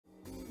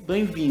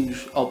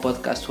Bem-vindos ao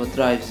podcast What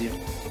Drives You.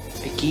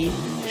 Aqui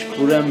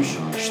exploramos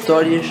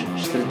histórias,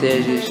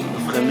 estratégias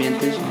e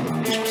ferramentas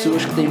das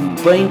pessoas que têm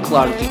bem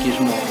claro o que as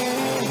move.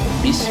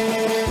 Por isso,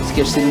 se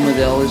queres ser uma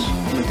delas,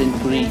 mantém-te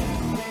por aí,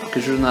 porque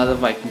a jornada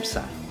vai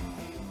começar.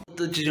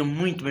 Todos sejam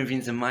muito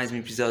bem-vindos a mais um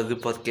episódio do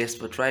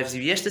podcast What Drives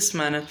You, e esta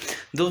semana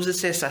dou-vos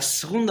acesso à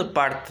segunda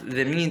parte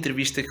da minha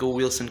entrevista com o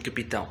Wilson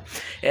Capitão.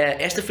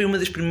 Esta foi uma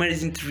das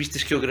primeiras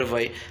entrevistas que eu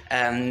gravei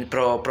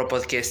para o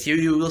podcast. Eu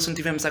e o Wilson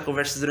tivemos a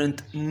conversa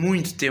durante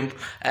muito tempo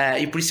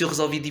e por isso eu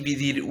resolvi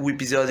dividir o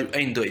episódio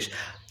em dois.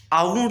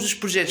 Alguns dos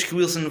projetos que o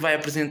Wilson vai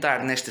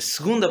apresentar nesta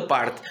segunda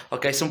parte,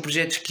 ok, são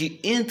projetos que,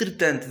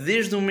 entretanto,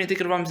 desde o momento em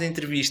que gravámos a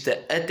entrevista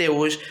até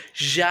hoje,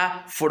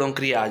 já foram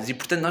criados. E,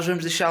 portanto, nós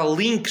vamos deixar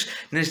links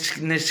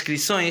nas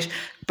descrições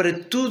para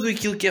tudo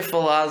aquilo que é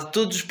falado,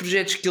 todos os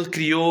projetos que ele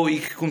criou e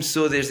que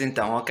começou desde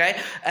então, ok?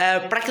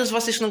 Para aqueles de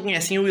vocês que não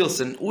conhecem o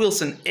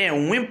Wilson é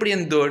um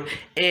empreendedor,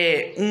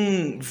 é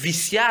um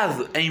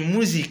viciado em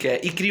música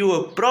e criou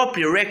a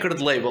própria record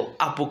label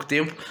há pouco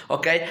tempo,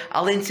 ok?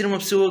 Além de ser uma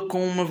pessoa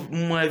com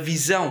uma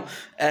visão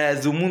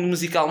do mundo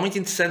musical muito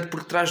interessante,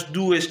 porque traz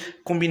duas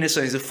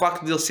combinações: o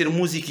facto de ele ser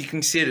músico e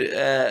conhecer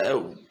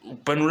o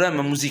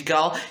panorama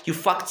musical, e o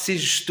facto de ser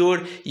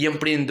gestor e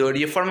empreendedor,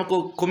 e a forma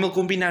como ele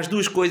combina as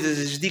duas coisas,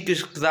 as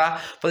dicas que dá,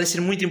 podem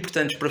ser muito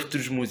importantes para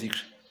futuros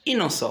músicos. E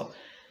não só.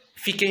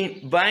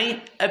 Fiquem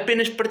bem,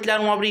 apenas partilhar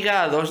um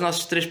obrigado aos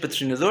nossos 3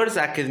 patrocinadores: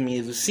 à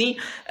Academia do Sim,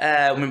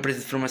 uma empresa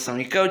de formação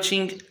e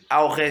coaching,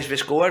 ao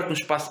Resves Cowork, um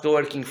espaço de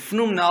coworking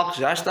fenomenal que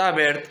já está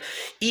aberto,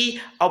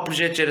 e ao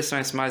Projeto Geração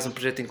S+, um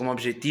projeto que tem como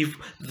objetivo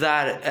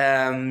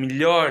dar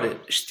melhor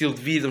estilo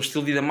de vida, um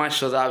estilo de vida mais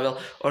saudável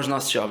aos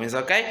nossos jovens,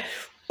 ok?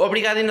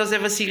 Obrigado ainda ao Zé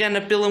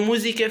Vacigana pela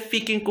música.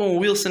 Fiquem com o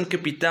Wilson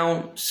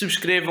Capitão,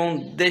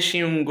 subscrevam,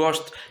 deixem um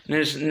gosto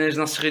nas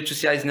nossas redes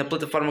sociais e na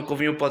plataforma que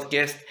ouvem o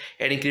podcast.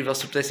 Era incrível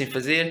se o pudessem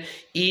fazer,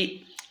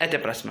 e até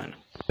para a semana.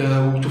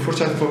 O que tu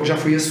foste já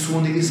foi a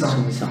segunda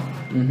edição.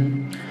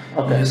 Uhum.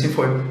 Ok. E assim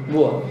foi.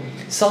 Boa.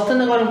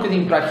 Saltando agora um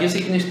bocadinho para aqui, eu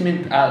sei que neste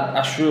momento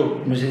acho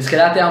eu, mas se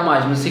calhar até há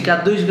mais, mas sei que há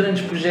 2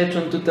 grandes projetos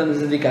onde tu te andas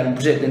a dedicar: um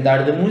projeto dentro da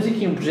área da música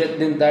e um projeto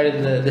dentro da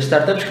área das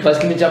startups, que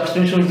basicamente já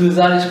percebemos são as 2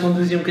 áreas que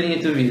conduzem um bocadinho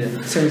a tua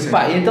vida. Sim.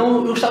 Pá, então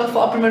eu gostava de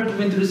falar primeiro por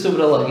ventura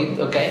sobre a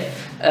Lugit, ok?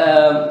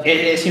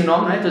 É assim o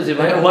nome, não é? Estou a dizer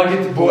bem?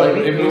 Lugit, boa.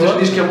 Muita gente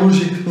diz que é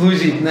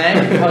Lugit, não é?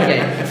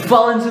 Ok.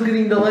 Fala-nos um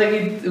bocadinho da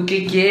Lugit, o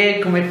que é,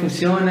 como é que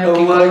funciona, o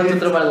que é o teu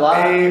trabalho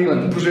lá. É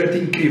um projeto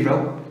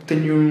incrível.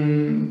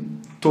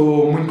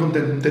 Estou muito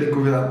contente de me terem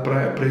convidado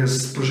para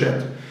esse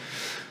projeto,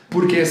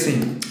 porque é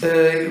assim,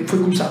 foi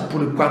começado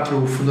por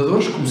 4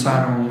 fundadores,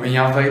 começaram em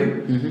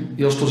Aveiro,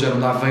 eles todos eram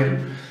de Aveiro,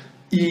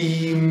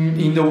 e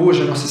ainda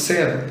hoje a nossa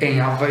sede é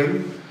em Aveiro.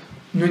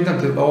 No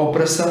entanto, a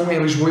operação é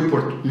em Lisboa e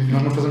Porto.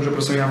 Nós não fazemos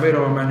operação em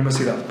Aveiro ou em nenhuma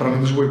cidade, para além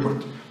de Lisboa e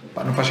Porto.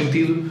 Pá, não faz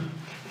sentido,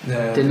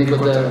 tendo em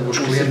conta os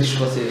clientes que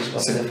vocês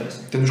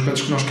oferecem. Tendo os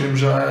clientes que nós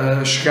queremos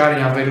já chegar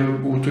em Aveiro,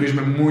 o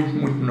turismo é muito,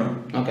 muito menor.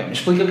 Ok, mas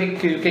explica o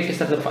que é que a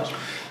startup faz.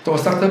 Então a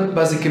startup,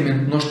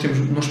 basicamente, nós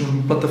somos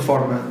uma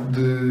plataforma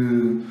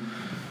de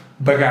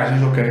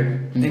bagagens, ok?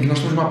 Em que nós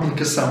temos uma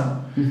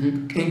aplicação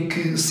em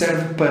que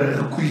serve para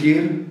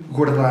recolher,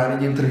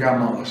 guardar e entregar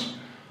malas.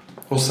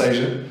 Ou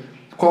seja,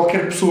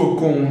 qualquer pessoa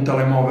com um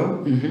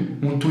telemóvel,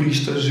 um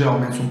turista,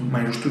 geralmente são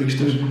mais os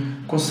turistas,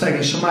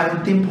 conseguem chamar em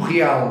tempo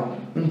real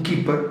um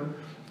keeper,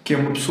 que é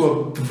uma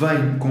pessoa que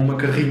vem com uma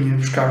carrinha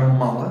buscar uma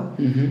mala,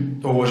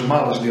 ou as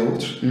malas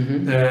deles,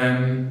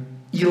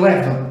 e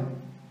leva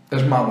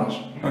as malas,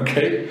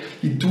 ok?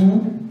 E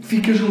tu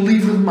ficas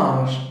livre de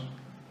malas.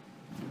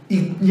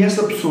 E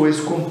essa pessoa,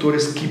 esse condutor,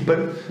 esse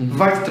keeper,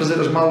 vai-te trazer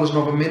as malas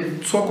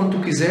novamente só quando tu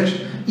quiseres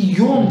e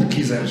onde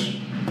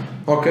quiseres,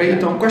 ok?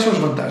 Então, quais são as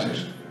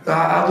vantagens?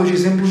 Há 2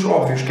 exemplos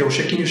óbvios, que é o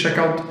check-in e o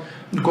check-out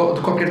de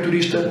qualquer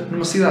turista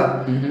numa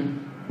cidade.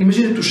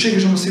 Imagina que tu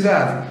chegas numa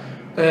cidade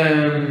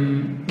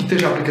e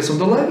tens a aplicação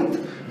da Lugit,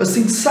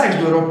 assim que sais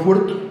do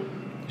aeroporto,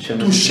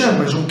 tu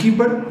chamas um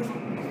keeper,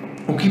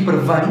 o keeper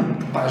vem,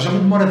 pá, já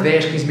demora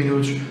 10, 15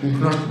 minutos, porque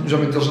nós,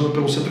 geralmente eles andam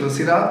pelo centro da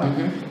cidade,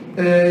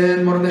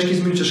 demora 10,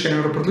 15 minutos a chegar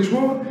no aeroporto de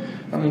Lisboa,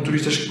 há um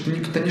turista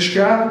que tenha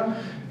chegado,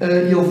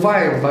 e ele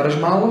vai levar as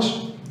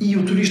malas, e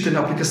o turista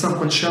na aplicação,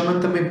 quando chama,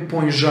 também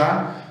põe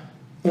já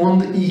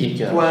onde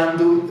e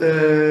quando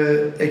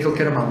é que ele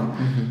quer a mala.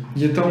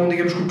 E então,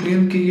 digamos que o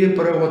cliente queria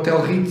para o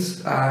Hotel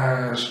Ritz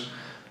às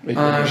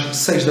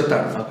 6 da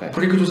tarde. Okay.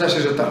 Porquê que tu usas às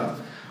 6 da tarde?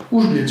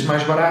 Os bilhetes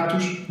mais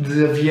baratos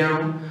de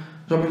avião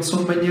geralmente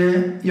são de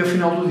manhã e ao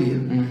final do dia.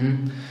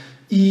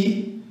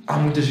 E há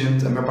muita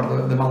gente, a maior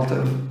parte da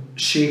malta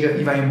chega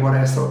e vai embora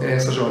a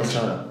essas horas.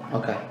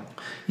 Okay.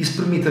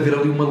 Isso permite haver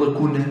ali uma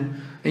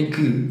lacuna em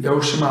que é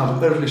o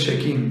chamado early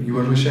check-in e o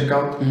early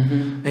check-out,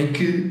 em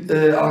que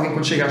alguém,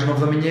 quando chega às 9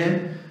 da manhã,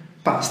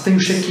 pá, se tem o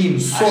check-in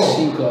só às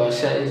 5 ou às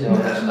 6 ou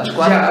às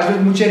 4, já, às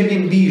vezes muitos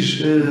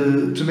Airbnbs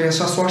também é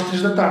só às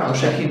 3 da tarde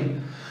o check-in.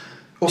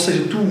 Ou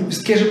seja, tu,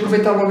 se queres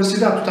aproveitar logo a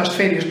cidade, tu estás de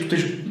férias, tu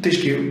tens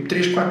que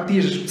 3, 4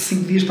 dias,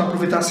 5 dias para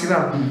aproveitar a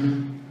cidade.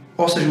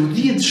 Ou seja, o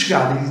dia de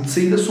chegada e de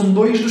saída são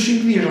 2 dos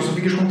 5 dias, não só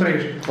ficas com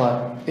 3.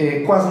 Claro. É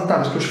quase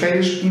metade das tuas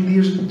férias em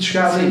dias de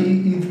chegada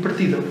e de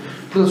partida.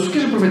 Portanto, se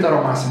queres aproveitar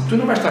ao máximo, tu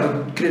não vais estar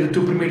a querer o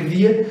teu primeiro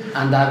dia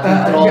andar com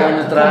o trolling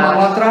atrás,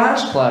 lá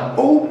atrás, claro.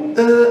 ou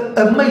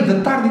a meio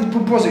da tarde de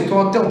propósito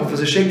ao hotel para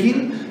fazer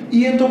check-in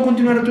e então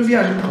continuar a tua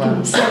viagem. Porque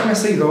tu só com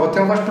essa ida ao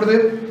hotel vais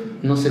perder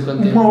não sei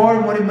quanto tempo. 1 hora,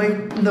 1 hora e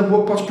meia na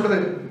boa podes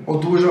perder, ou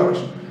 2 horas.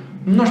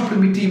 Nós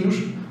permitimos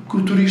que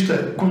o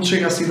turista, quando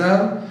chega à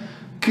cidade,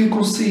 que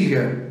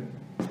consiga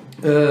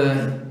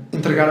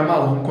entregar a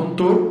mala a um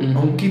condutor, a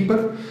um keeper,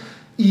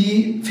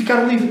 e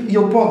ficar livre. E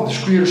ele pode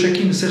escolher o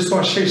check-in ser só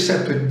às 6,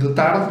 7, 8 da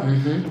tarde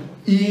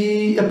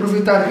e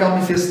aproveitar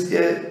realmente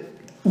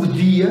o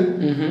dia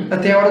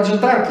até a hora de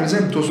jantar, por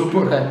exemplo, estou a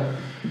supor. Okay.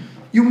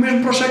 E o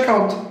mesmo para o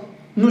check-out.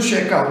 No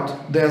check-out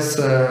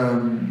desse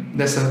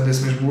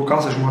mesmo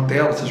local, seja um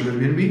hotel, seja um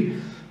Airbnb,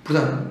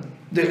 portanto,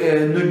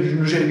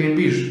 nos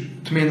Airbnbs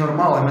também é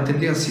normal, é uma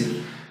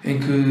tendência em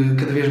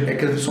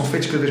que são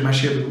feitos cada vez mais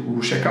cedo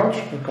os check-outs,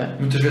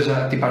 muitas vezes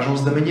tipo às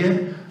 11 da manhã,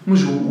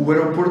 mas o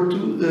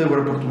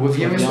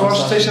avião é só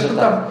às 6, 7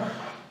 da tarde.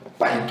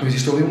 Então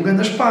existe ali um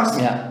grande espaço.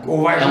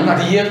 Ou vais andar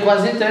dia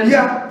quase eterno.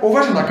 Ou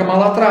vais andar com a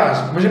mala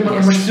atrás, mas é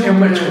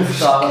uma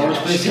desconfortável, uma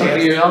experiência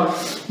horrível.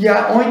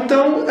 Ou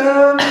então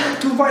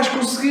tu vais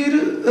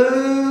conseguir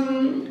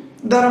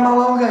dar a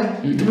mala a alguém.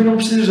 E também não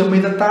precisas à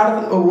meia da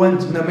tarde, ou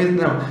antes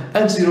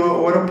de ir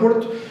ao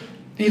aeroporto,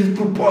 ir de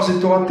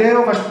propósito ao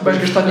hotel, vais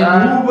gastar dinheiro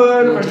no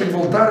Uber, vais ter que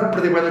voltar,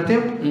 perder bem de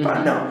tempo.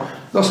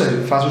 Não. Ou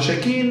seja, faz o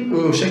check-in,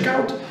 o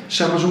check-out,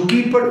 chamas um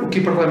keeper, o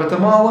keeper leva-te a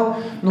mala,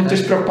 não tens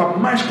de preocupar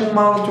mais com a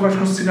mala, tu vais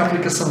conseguir na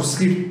aplicação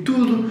seguir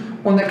tudo,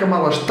 onde é que a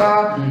mala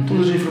está,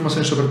 todas as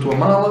informações sobre a tua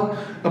mala.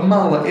 A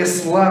mala é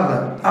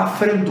selada à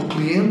frente do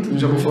cliente,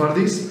 já vou falar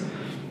disso.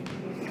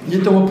 E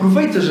então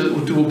aproveitas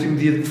o teu último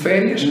dia de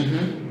férias,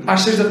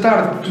 às 6 da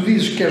tarde tu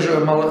dizes que queres a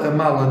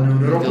mala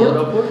no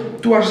aeroporto,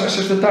 tu às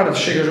 6 da tarde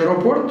chegas ao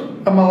aeroporto,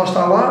 a mala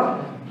está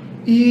lá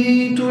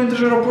e tu entras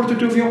no aeroporto e o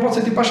teu avião pode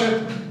ser tipo às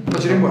 7,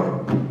 podes ir embora,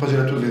 podes ir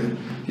à tua vida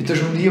e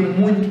tens um dia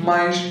muito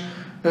mais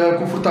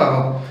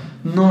confortável.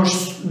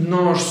 Nós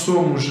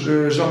somos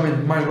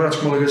geralmente mais baratos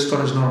que uma luggage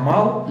storage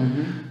normal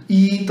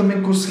e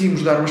também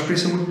conseguimos dar uma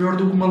experiência muito melhor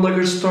do que uma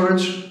luggage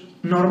storage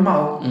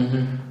normal,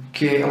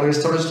 que é a luggage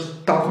storage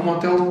tal como o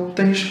hotel,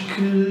 tens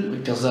que...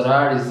 aqueles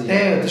horários e...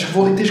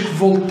 tens que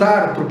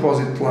voltar a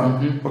propósito de lá,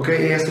 ok?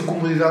 É essa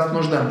comodidade que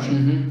nós damos.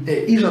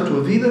 É ir à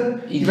tua vida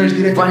e vais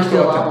direto ao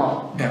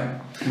hotel.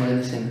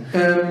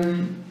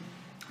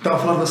 Estava a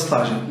falar da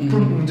selagem.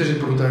 Muita gente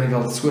pergunta a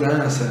nível de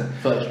segurança,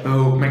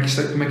 ou como é que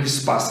isso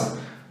se passa.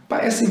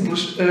 É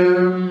simples.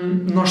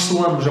 Nós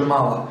selamos a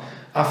mala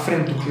à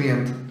frente do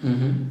cliente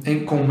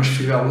com umas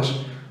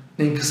fivelas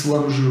em que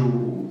selamos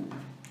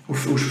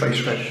os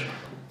fechos.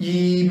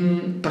 E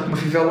está com uma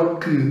fivela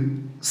que,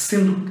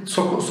 sendo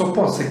só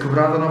pode ser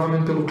quebrada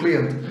novamente pelo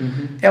cliente,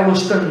 ela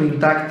estando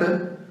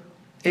intacta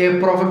é a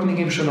prova que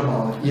ninguém mexeu na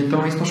mala. E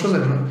então é isso que nós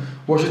fazemos, não é?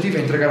 O objetivo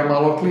é entregar a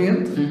mala ao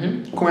cliente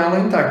com ela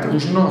intacta.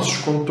 Os nossos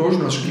condutores,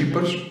 os nossos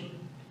keepers,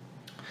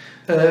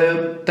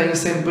 têm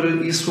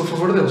sempre isso a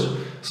favor deles.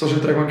 Se eles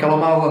entregam aquela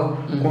mala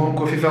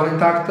com a fivela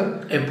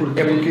intacta, é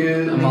porque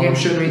ninguém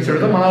mexeu no interior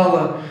da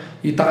mala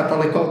e está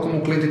tal e qual como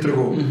o cliente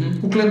entregou.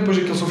 O cliente, depois,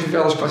 aqueles são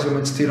fivelas que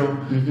facilmente se tiram,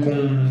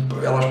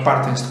 elas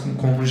partem-se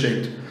com um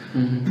jeito.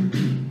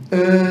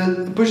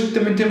 Depois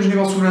também temos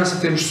nível de segurança,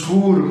 temos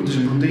seguro, muita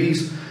gente pergunta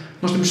isso.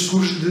 Nós temos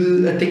seguros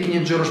de até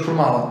 500 euros por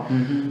mala,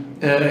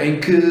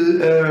 em que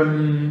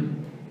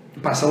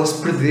se ela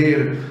se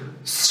perder,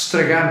 se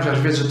estragarmos, às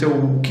vezes até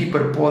o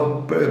keeper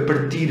pode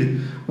partir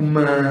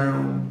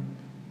uma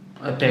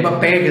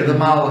pega da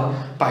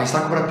mala, isso está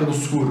cobrado pelo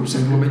seguro,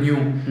 sem problema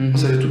nenhum, ou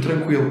seja, tudo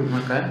tranquilo.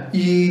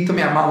 E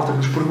também há malta que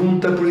nos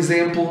pergunta, por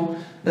exemplo,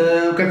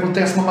 o que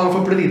acontece se uma mala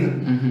for perdida.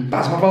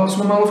 Se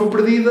uma mala for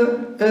perdida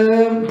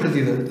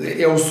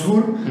é o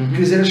seguro que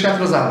dizer a chegar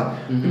atrasada.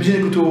 Imagina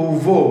que o teu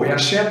voo é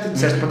às 7,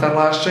 disseste para estar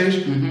lá às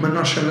 6, mas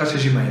nós chegamos às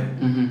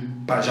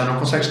 6h30. Já não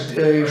consegues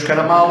ir buscar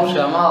a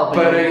mala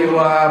para ir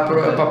lá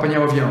para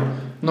apanhar o avião.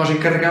 Nós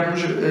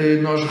encarregamos,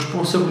 nós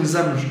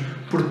responsabilizamos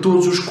por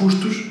todos os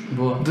custos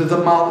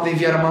de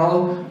enviar a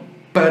mala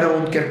para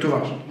onde quer que tu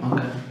vás.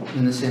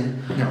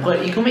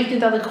 E como é que tem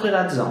estado a correr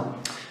a adesão?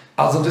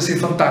 A adesão tem sido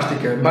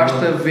fantástica.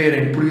 Basta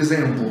verem, por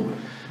exemplo,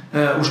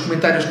 os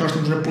comentários que nós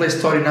temos na Play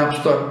Store e na App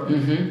Store,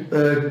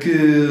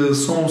 que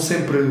são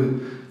sempre,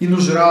 e no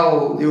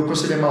geral eu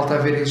aconselho a malta a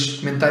ver esses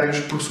comentários,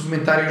 porque são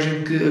comentários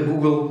em que a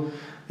Google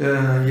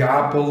e a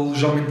Apple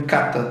geralmente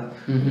cata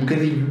um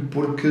bocadinho,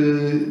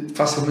 porque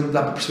facilmente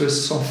dá para perceber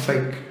se são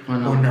fake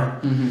ou não.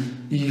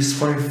 E se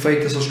forem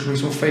fake, se eles escrevem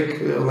que são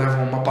fake,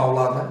 levam uma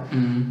paulada,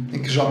 em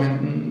que geralmente,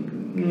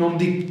 não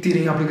digo que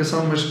tirem a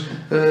aplicação, mas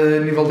a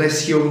nível de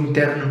SEO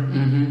interno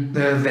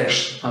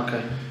desce.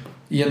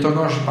 E então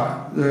nós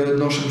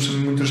somos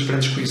muito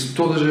transparentes com isso.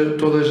 Todos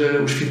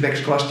os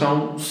feedbacks que lá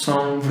estão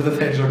são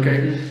verdadeiros,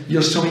 ok? E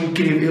eles são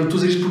incríveis. Eu estou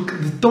a dizer isto porque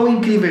de tão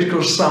incríveis que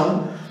eles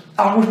são,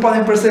 alguns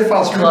podem parecer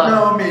falsos, Claro. mas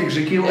não, amigos,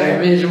 aquilo É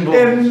mesmo bom.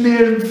 é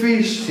mesmo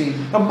fixe. Sim.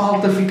 A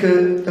malta fica.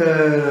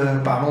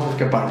 A malta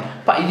fica parva.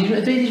 Pá, e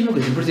diz-me uma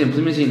coisa, por exemplo,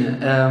 imagina,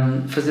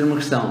 fazer uma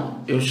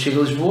questão, eu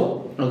chego a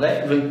Lisboa, ok?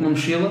 Venho com uma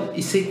mochila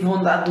e sei que vou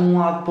andar de um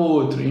lado para o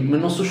outro,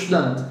 mas não sou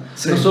estudante,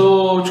 Sim. não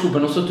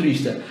sou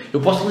turista. Eu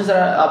posso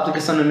utilizar a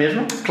aplicação na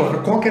mesma? Claro,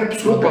 qualquer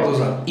pessoa Ok. pode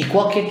usar. E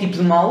qualquer tipo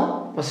de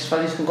mala? Vocês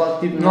fazem isso com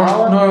qualquer tipo de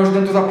mala? Nós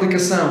dentro da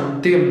aplicação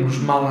temos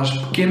malas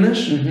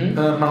pequenas,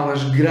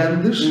 malas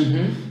grandes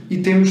e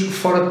temos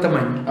fora de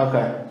tamanho. Ok.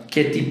 Que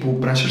é tipo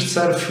pranchas de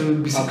surf,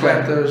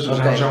 bicicletas,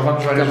 Ok. já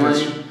levamos várias Também,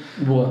 vezes.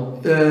 boa.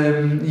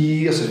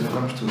 E ou seja, nós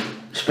levamos tudo.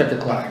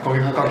 Espetacular.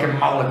 Qualquer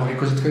mala, qualquer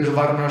coisa que tu queiras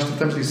levar, nós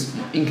tratamos disso.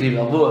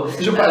 Incrível, boa.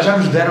 Já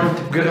nos deram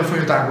tipo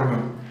garrafões de água,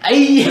 meu.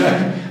 Ai!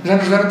 Já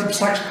nos deram tipo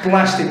sacos de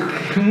plástico.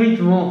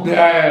 Muito bom.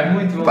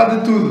 Muito bom. Pá,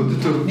 de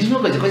tudo. Diz-me uma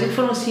coisa, quais é que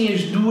foram assim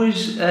as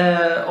duas,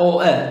 ou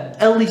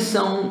a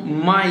lição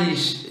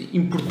mais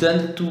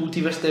importante que tu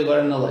tiveste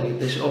agora na lei?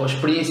 Ou a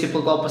experiência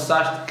pela qual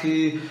passaste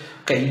que,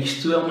 ok,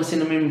 isto é uma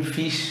cena mesmo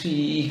fixe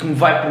e que me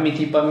vai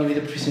permitir para a minha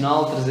vida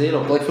profissional trazer,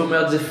 ou qual é que foi o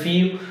maior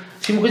desafio?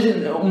 Assim,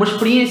 uma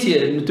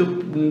experiência no teu...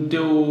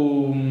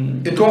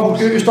 Eu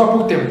estou há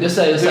pouco tempo. Eu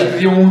sei. Desde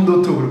dia 1 de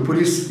outubro,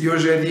 por isso, e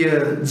hoje é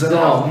dia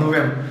 19 de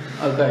novembro.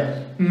 Ok.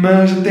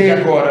 Mas até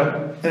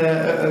agora,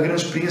 a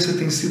grande experiência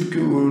tem sido que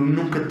eu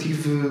nunca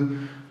tive,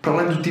 para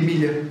além do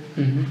Timilha,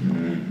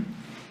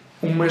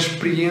 uma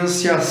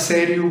experiência a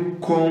sério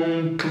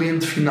com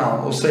cliente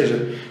final, ou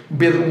seja,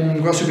 um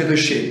negócio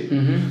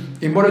B2C.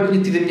 Embora eu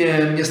tenha tido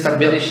a minha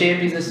startup. BDC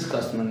é Business to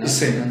Customer, não é?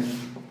 Sim.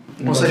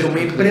 Ou seja, uma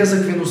empresa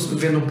que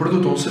vende um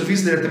produto ou um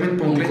serviço diretamente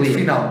para um cliente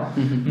final,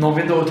 não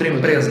vende a outra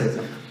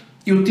empresa.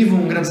 Eu tive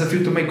um grande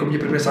desafio também com a minha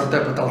primeira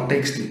startup, a tal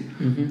Texty,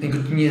 em que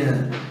eu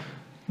tinha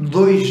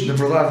dois, na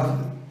verdade,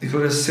 aquilo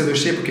era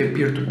C2C, porque é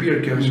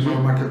peer-to-peer, que é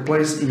o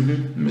marketplace,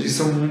 mas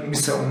isso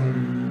é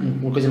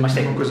uma coisa mais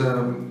técnica.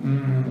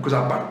 uma coisa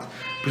à parte.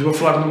 Depois vou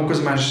falar de uma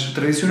coisa mais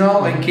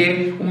tradicional, em que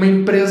é uma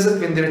empresa que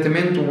vende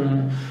diretamente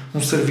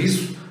um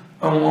serviço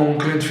a um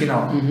cliente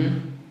final.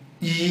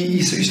 E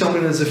isto é um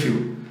grande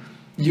desafio.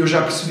 E eu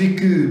já percebi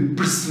que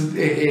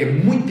é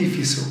muito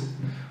difícil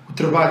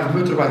o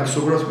meu trabalho, que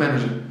sou Growth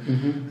Manager,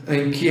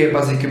 em que é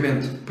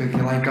basicamente, para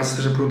quem lá em casa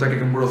esteja a perguntar o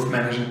que é um Growth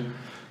Manager,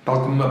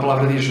 tal como a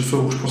palavra diz, eu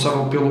sou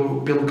responsável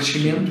pelo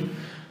crescimento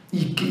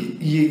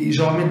e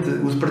geralmente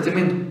o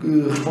departamento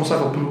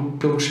responsável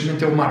pelo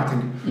crescimento é o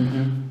marketing.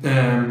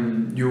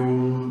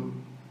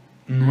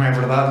 Não é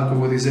verdade o que eu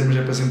vou dizer, mas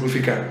é para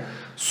simplificar.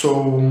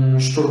 Sou um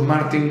gestor de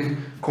marketing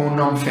com um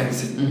nome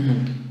fancy.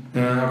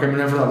 Ok, mas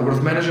não é verdade. O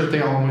Growth Manager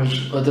tem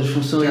algumas outras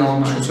funções,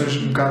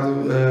 um bocado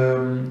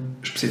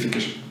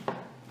específicas.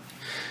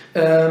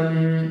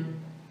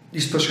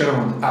 Isto para chegar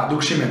aonde? Do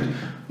crescimento.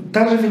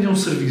 Estar a vender um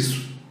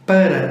serviço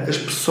para as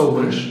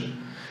pessoas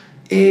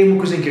é uma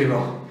coisa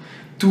incrível.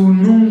 Tu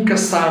nunca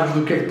sabes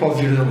do que é que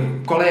pode vir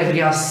dali. Qual é a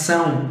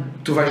reação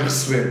que tu vais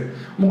receber.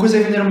 Uma coisa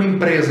é vender uma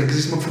empresa, que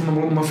existe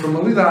uma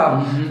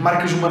formalidade,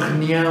 marcas uma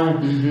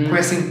reunião com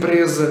essa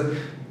empresa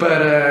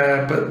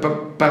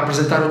para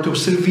apresentar o teu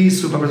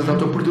serviço, para apresentar o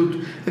teu produto.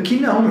 Aqui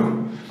não,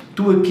 meu.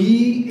 Tu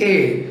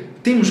aqui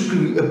temos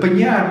que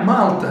apanhar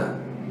malta,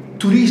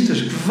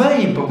 turistas que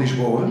vêm para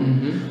Lisboa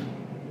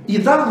e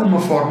de alguma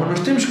forma nós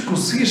temos que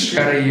conseguir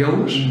chegar a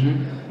eles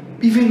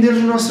e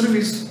vender-lhes o nosso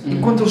serviço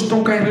enquanto eles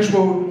estão cá em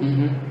Lisboa.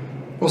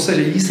 Ou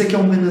seja, isso é que é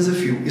um grande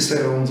desafio. Isso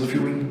é um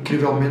desafio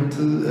incrivelmente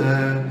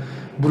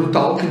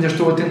brutal, que ainda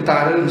estou a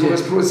tentar resolver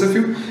esse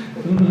desafio.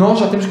 Nós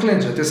já temos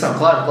clientes, atenção.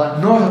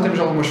 Claro. Nós já temos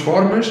algumas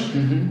formas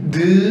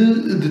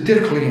de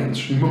ter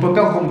clientes. O meu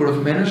papel como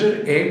Growth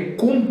Manager é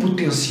como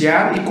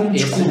potenciar e como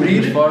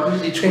descobrir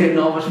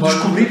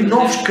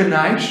novos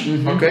canais,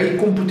 ok? E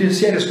como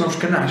potenciar esses novos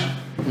canais.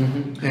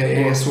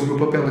 Esse é o meu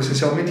papel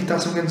essencialmente e está a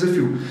ser um grande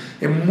desafio.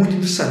 É muito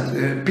interessante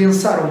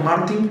pensar o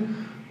marketing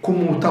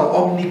como o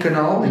tal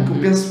omnicanal, em que eu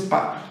penso,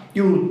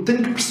 eu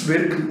tenho que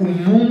perceber que o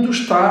mundo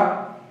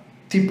está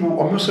tipo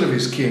ao meu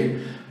serviço, que é,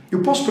 eu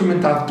posso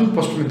experimentar tudo,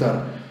 posso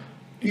experimentar.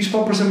 Isto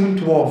pode parecer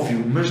muito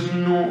óbvio, mas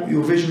não,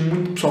 eu vejo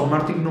muito pessoal de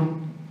marketing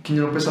que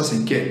ainda não pensa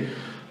assim, que é,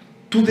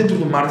 tu dentro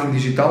do marketing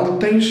digital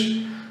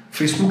tens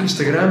Facebook,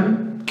 Instagram,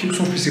 que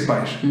são os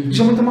principais.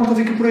 Geralmente a malta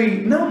fica por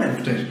aí. Não,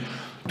 tu tens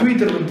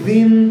Twitter,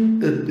 LinkedIn,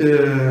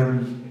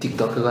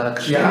 TikTok agora a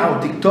crescer. O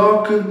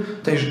TikTok,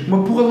 tens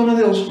uma porradona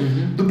deles.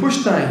 Depois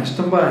tens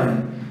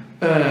também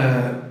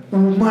o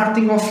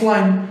marketing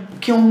offline,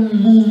 que é um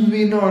mundo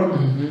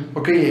enorme.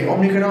 Ok? É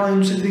omnicanal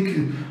no sentido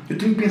que eu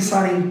tenho que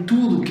pensar em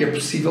tudo o que é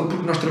possível,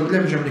 porque nós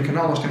trabalhamos em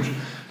omnicanal, nós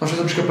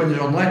fazemos campanhas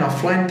online,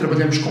 offline,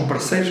 trabalhamos com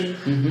parceiros,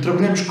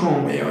 trabalhamos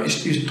com...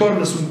 Isto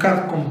torna-se um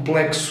bocado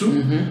complexo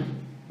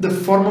da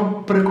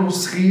forma para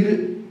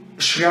conseguir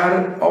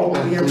chegar ao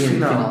cliente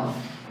final.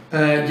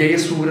 E é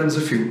esse o grande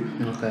desafio.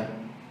 Ok.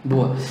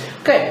 Boa.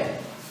 Ok.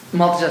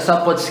 malta já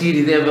sabe, pode seguir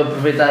e deve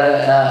aproveitar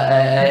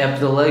a app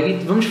da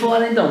Lugit. Vamos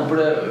falar então,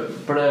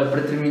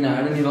 para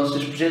terminar, a nível dos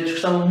teus projetos,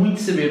 gostava muito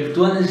de saber, porque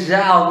tu andas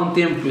já há algum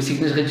tempo, eu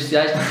sigo nas redes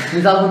sociais,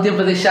 mas há algum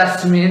tempo a deixar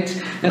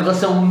sementes em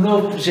relação a um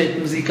novo projeto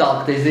musical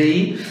que tens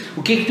aí.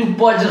 O que é que tu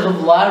podes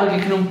revelar, o que é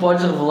que não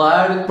podes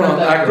revelar?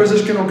 Pronto, há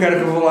coisas que eu não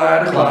quero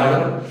revelar,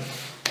 claro.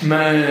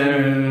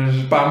 Mas,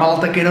 pá,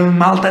 malta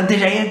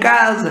esteja aí em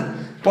casa.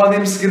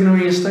 Podem-me seguir no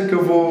Insta, que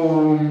eu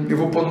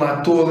vou pôr lá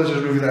todas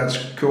as novidades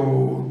que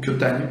eu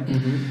tenho,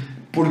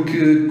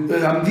 porque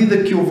à medida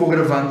que eu vou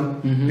gravando,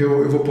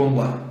 eu vou pondo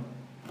lá.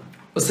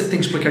 Você tem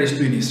que explicar isto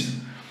do início,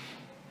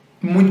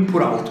 muito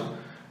por alto.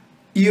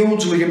 Eu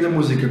desliguei-me da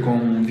música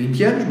com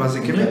 20 anos,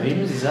 basicamente. Já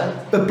vimos,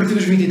 exato. A partir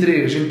dos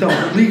 23, então,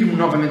 ligo-me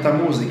novamente à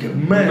música,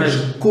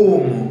 mas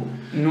como...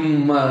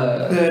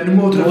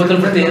 Numa outra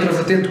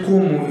vertente,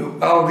 como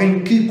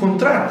alguém que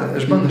contrata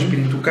as bandas para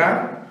ir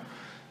tocar.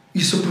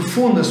 Isso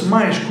aprofunda-se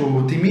mais com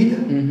o Timida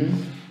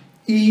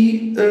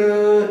e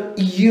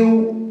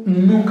eu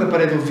nunca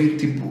parei de ouvir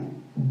tipo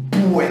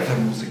bué da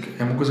música.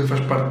 É uma coisa que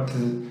faz parte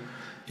de...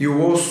 Eu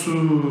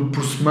ouço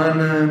por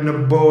semana na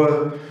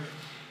boa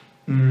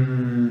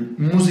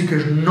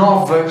músicas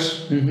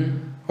novas,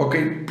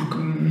 ok? Porque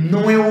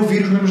não é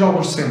ouvir os mesmos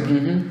álbuns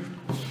sempre.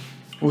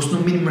 Ouço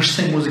no mínimo umas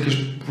 100 músicas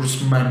por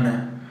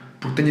semana,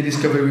 porque tenho a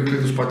Discovery Weekly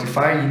do Spotify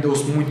e ainda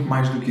ouço muito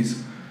mais do que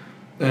isso.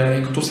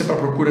 Em que estou sempre à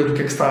procura do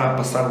que é que está a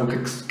passar, do que é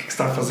que se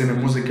está a fazer na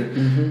música,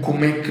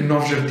 como é que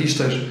novos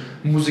artistas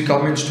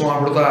musicalmente estão a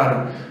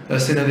abordar a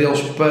cena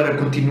deles para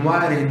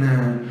continuarem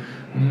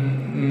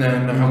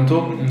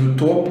no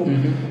topo.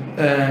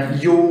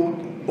 E eu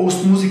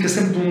ouço música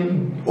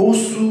sempre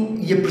ouço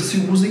e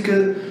aprecio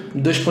música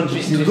de dois pontos de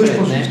vista de diferentes,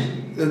 dois pontos de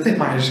vista, até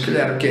mais, se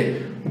calhar, que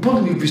é o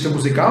ponto de vista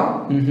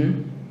musical,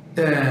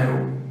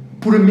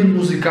 puramente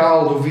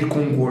musical, de ouvir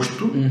com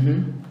gosto.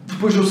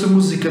 Depois ouço a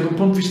música de um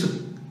ponto de vista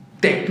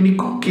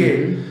técnico, que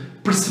é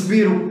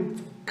perceber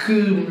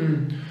que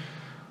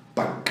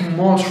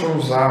modos foram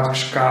usados, que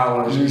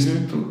escalas,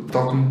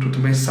 tal como tu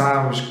também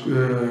sabes,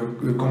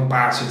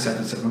 compassos,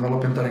 etc. Não vale a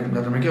pena estar a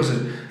também aqui, ou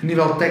seja, a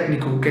nível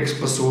técnico, o que é que se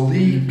passou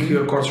ali, que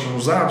acordes foram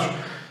usados,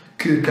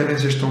 que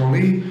cadências estão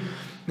ali,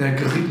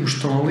 que ritmos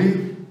estão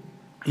ali,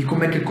 e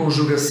como é que a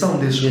conjugação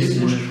desses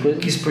ritmos,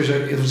 que isso depois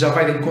já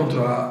vai de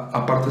encontro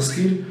à parte a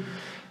seguir,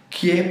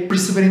 que é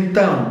perceber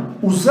então,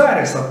 usar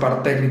essa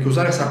parte técnica,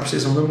 usar essa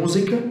apreciação da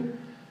música,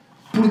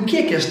 porque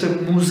é que esta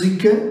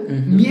música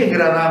me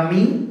agrada a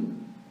mim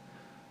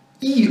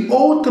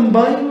ou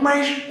também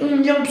mais 1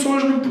 milhão de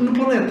pessoas no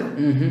planeta.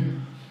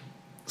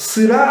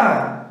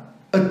 Será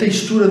a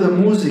textura da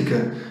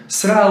música?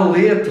 Será a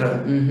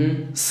letra?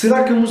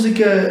 Será que a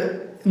música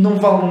não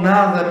vale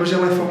nada, mas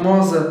ela é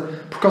famosa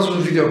por causa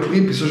do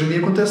videoclipe? Isso hoje em dia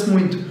acontece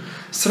muito.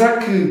 Será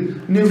que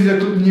nem o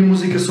videoclipe nem a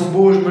música são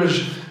boas,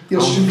 mas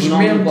eles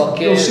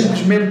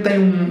simplesmente têm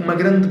uma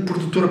grande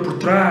produtora por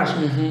trás,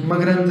 uma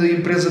grande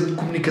empresa de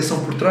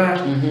comunicação por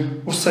trás?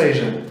 Ou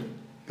seja,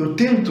 eu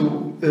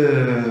tento,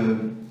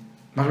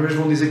 mais uma vez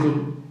vão dizer que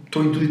eu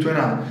estou em tudo e estou em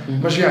nada,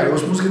 mas eu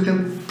ouço música e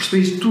tento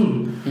perceber isto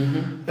tudo.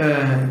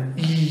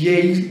 E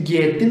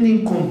é tendo em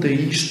conta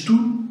isto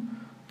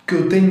que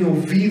eu tenho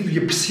ouvido e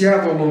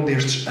apreciado ao longo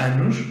destes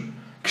anos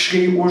que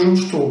cheguei hoje onde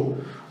estou.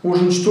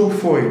 Hoje onde estou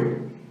foi,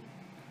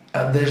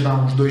 desde há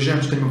uns 2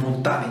 anos, tenho uma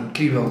vontade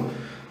incrível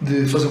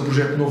de fazer um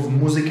projeto novo de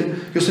música.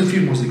 Eu sempre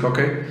fiz música,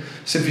 ok?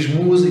 Sempre fiz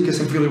música,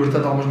 sempre fui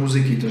libertando algumas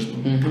musiquitas,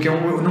 porque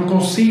eu não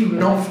consigo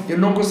não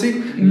fazer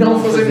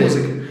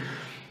música.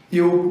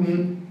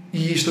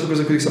 E isto é uma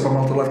coisa que eu digo só para a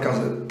malta lá de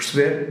casa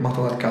perceber, malta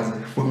lá de casa,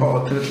 na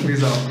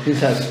televisão.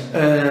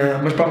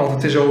 Mas para a malta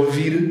esteja a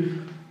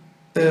ouvir,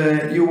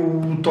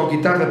 eu toco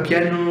guitarra,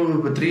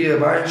 piano, bateria,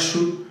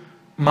 baixo,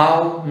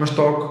 mal, mas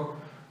toco.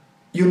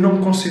 Eu não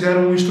me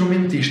considero um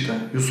instrumentista,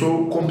 eu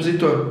sou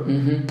compositor.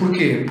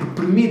 Porquê?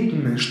 Porque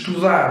permite-me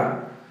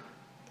estudar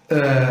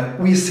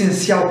o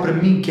essencial para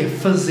mim, que é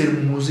fazer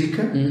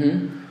música,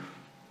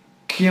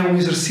 que é um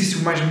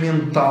exercício mais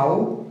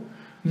mental,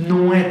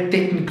 não é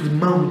técnico de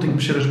mão, não tenho que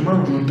mexer as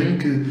mãos, não tenho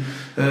que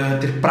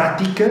ter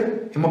prática,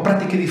 é uma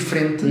prática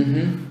diferente.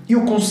 E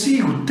eu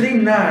consigo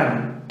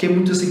treinar, que é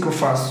muito assim que eu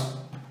faço.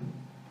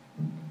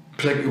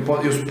 Eu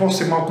posso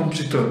ser mau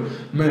compositor,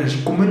 mas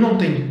como eu não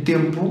tenho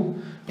tempo,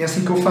 é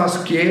assim que eu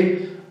faço, que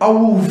é, ao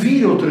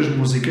ouvir outras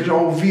músicas,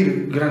 ao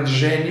ouvir grandes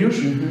génios,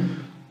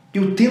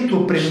 eu tento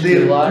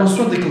aprender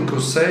consoante aquilo que eu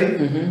sei.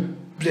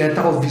 É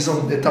tal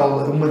visão,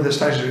 uma das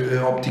tais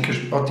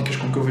ópticas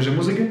com que eu vejo a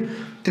música,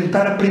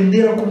 tentar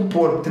aprender a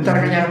compor, tentar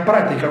ganhar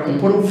prática, a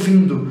compor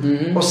ouvindo.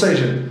 Ou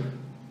seja,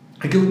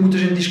 aquilo que muita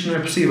gente diz que não é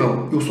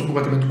possível, eu sou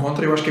completamente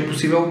contra. Eu acho que é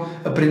possível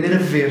aprender a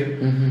ver.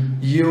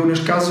 E eu,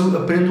 neste caso,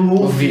 aprendo a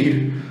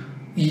ouvir.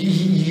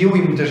 E eu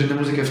e muita gente da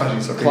música faz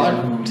isso, ok? Claro,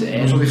 não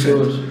sou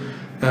diferente.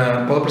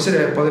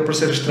 Pode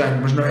parecer estranho,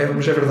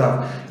 mas é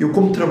verdade. Eu,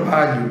 como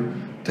trabalho,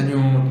 tenho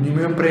o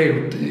meu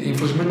emprego,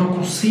 infelizmente não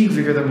consigo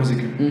viver da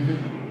música.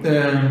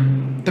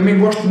 também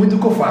gosto muito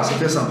do que eu faço,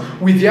 atenção.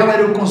 O ideal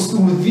era eu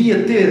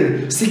conseguir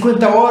ter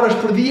 50 horas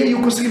por dia e eu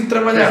conseguir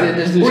trabalhar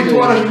 8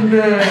 horas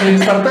em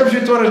startups e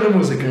 8 horas na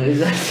música.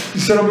 Exato.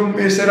 Isso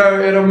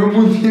era o meu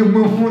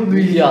mundo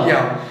ideal.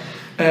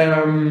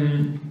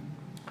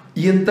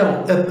 E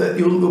então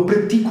eu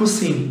pratico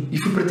assim e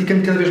fui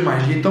praticando cada vez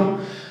mais. E então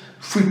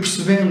fui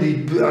percebendo,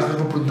 e às vezes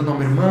vou perguntando ao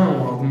meu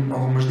irmão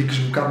algumas dicas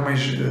um bocado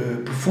mais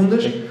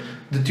profundas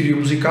de teoria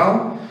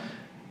musical,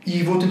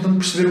 e vou tentando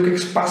perceber o que é que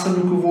se passa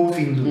no que eu vou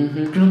ouvindo,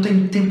 porque não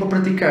tenho tempo para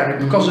praticar.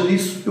 Por causa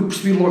disso eu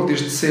percebi logo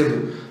desde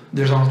cedo,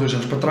 desde há uns 2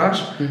 anos para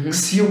trás, que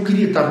se eu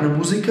queria estar na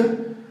música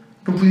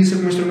não podia ser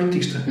como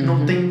instrumentista.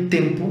 Não tenho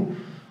tempo,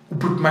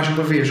 porque mais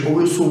uma vez,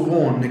 ou eu sou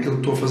bom naquilo que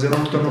estou a fazer ou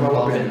então não vale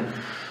a pena.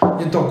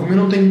 Então, como eu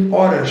não tenho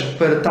horas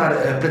para estar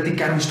a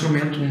praticar um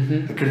instrumento,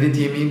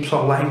 acreditem em mim,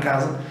 pessoal, lá em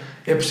casa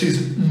é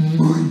preciso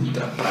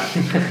muita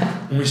prática.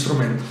 Um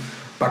instrumento.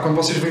 Pá, quando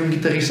vocês veem um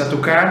guitarrista a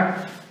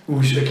tocar,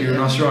 aqui o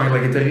nosso João, ele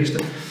é guitarrista,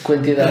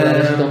 quantidade de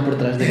horas que estão por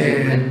trás daquilo.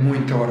 É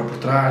muita hora por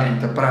trás,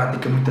 muita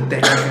prática, muita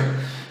técnica,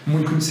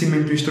 muito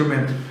conhecimento do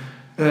instrumento.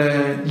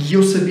 E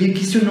eu sabia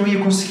que isso eu não ia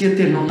conseguir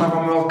ter, não estava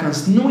ao meu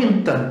alcance. No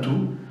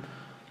entanto,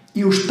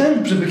 eu estando,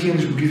 por exemplo, aqui em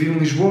Lisboa, porque eu vivo em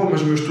Lisboa,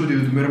 mas o meu estúdio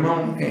do meu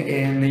irmão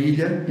é na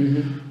ilha,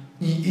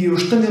 e eu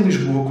estando em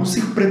Lisboa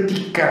consigo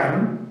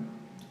praticar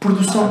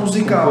produção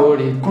musical,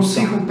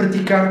 consigo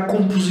praticar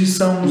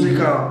composição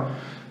musical.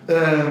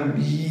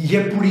 E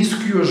é por isso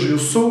que hoje eu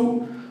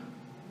sou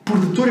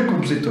produtor e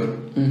compositor.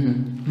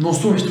 Não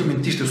sou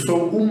instrumentista, eu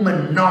sou uma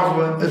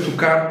nova a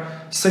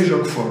tocar, seja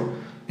o que for.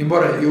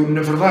 Embora eu,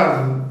 na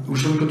verdade, o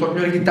instrumento que eu toco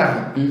melhor é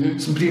guitarra.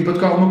 Se me pedirem para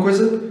tocar alguma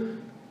coisa,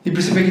 em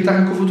princípio é a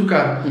guitarra que eu vou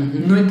tocar.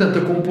 No entanto,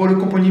 a compor eu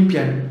componho em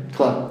piano.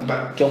 Claro,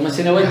 que é uma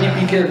cena bem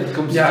típica de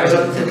compositor.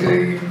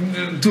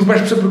 Tu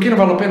vais perceber porquê, não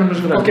vale a pena, mas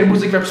qualquer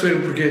música vai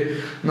perceber porquê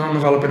não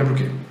vale a pena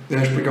porquê.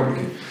 Vou explicar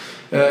porquê.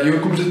 Eu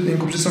em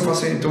composição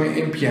faço então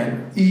em piano.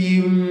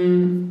 E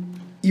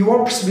eu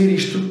ao perceber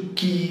isto,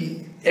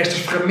 que estas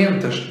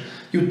ferramentas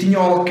eu tinha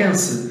ao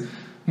alcance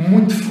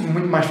muito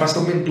mais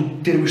facilmente do que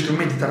ter o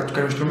instrumento e estar a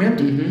tocar o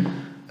instrumento,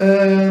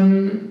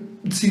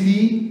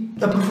 decidi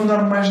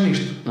aprofundar mais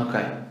nisto.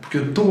 Porque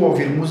eu estou a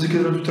ouvir música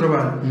durante o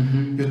trabalho.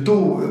 Eu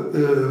estou,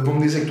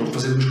 vamos dizer que estou a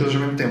fazer 2 coisas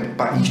ao mesmo tempo.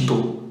 E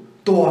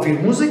estou a ouvir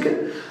música,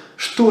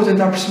 estou a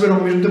tentar perceber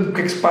ao mesmo tempo o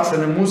que é que se passa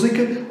na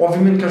música.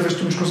 Obviamente que às vezes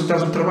tu nos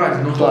concentras no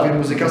trabalho, não estou a ouvir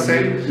música a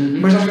sério,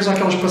 mas às vezes há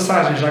aquelas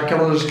passagens, há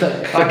aquela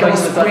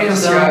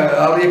sequência,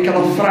 há ali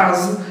aquela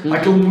frase, há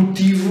aquele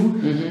motivo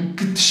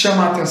que te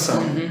chama a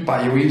atenção.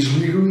 Eu aí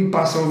desligo e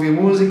passo a ouvir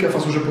música,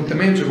 faço uns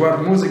apontamentos, eu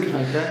guardo música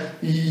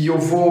e eu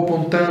vou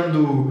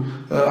apontando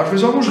às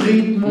vezes alguns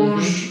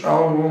ritmos,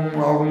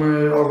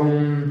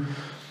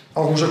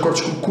 alguns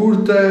acordes que eu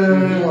curta,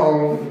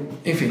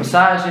 enfim,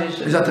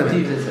 passagens,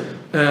 exatamente.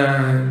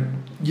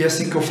 E é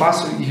assim que eu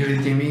faço, e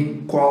acreditem em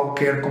mim,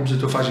 qualquer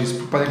compositor faz isso,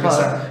 porque podem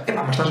pensar,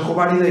 mas estás a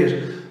roubar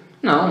ideias.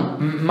 Não.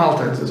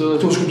 Malta,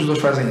 todos os compositores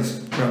fazem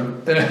isso.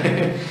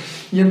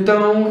 E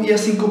então, é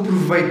assim que eu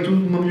aproveito de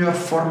uma melhor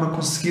forma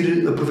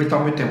conseguir aproveitar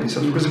o meu tempo. Isso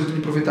é outra coisa que eu tenho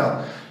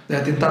aproveitado.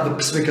 Tentado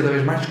perceber cada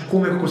vez mais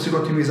como é que eu consigo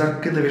otimizar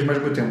cada vez mais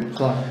o meu tempo.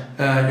 Claro.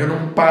 Eu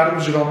não paro,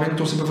 geralmente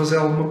estou sempre a fazer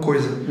alguma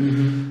coisa.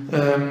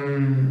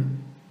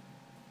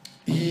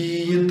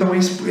 E então é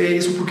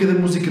isso o porquê da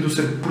música, do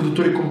ser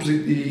produtor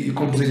e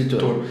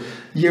compositor.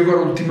 E agora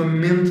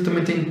ultimamente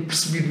também tenho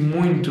percebido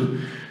muito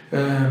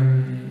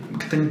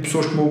que tenho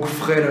pessoas como o Hugo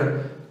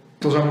Ferreira,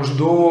 que ele já me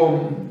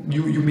ajudou, e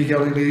o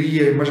Miguel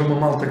Ilaria, mas é uma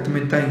malta que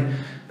também tem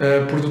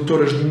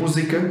produtoras de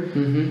música,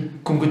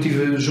 com que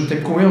eu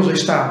juntei com eles, aí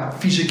está,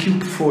 fiz aquilo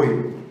que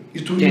foi.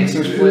 Estou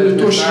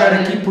a chegar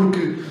aqui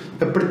porque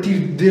a partir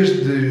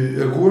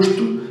desde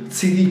agosto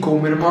decidi com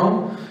o meu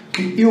irmão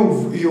que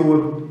eu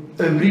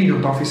abrir, não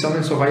está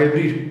oficialmente, só vai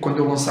abrir quando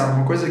eu lançar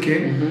uma coisa, que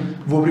é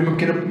vou abrir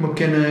uma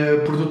pequena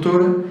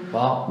produtora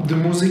de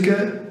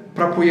música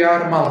para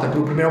apoiar malta.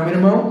 Primeiro é o meu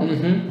irmão,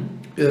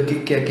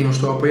 que é quem eu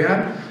estou a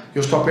apoiar. Eu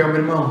estou a apoiar o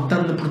meu irmão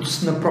tanto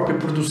na própria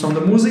produção da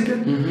música,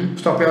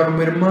 estou a apoiar o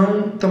meu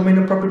irmão também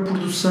na própria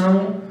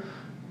produção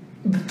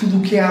de tudo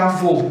o que é à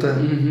volta,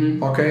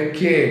 ok?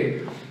 Que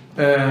é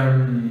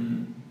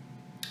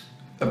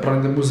para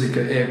além da música,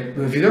 é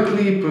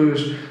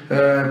videoclipes,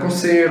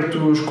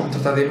 concertos, como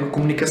tratar de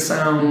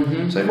comunicação,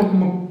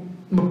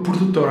 uma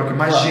produtora,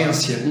 uma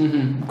agência,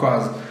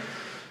 quase.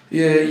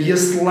 E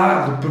esse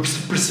lado, para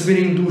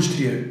perceber a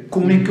indústria,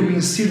 como é que eu me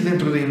insiro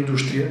dentro da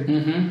indústria,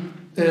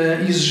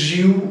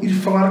 exigiu ir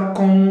falar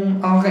com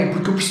alguém,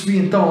 porque eu percebi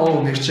então ao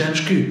longo destes anos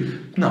que,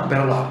 não,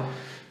 espera lá,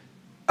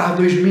 há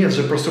 2 meses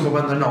apareceu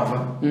uma banda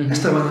nova,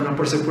 esta banda não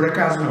apareceu por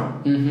acaso, não.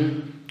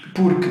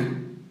 Porque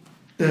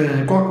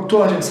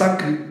toda a gente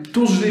sabe que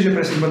todos os dias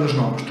aparecem bandas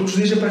novas, todos os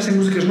dias aparecem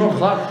músicas novas.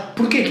 Claro.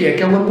 Porquê que é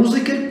aquela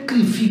música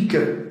que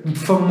fica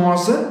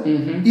famosa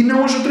e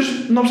não as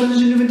outras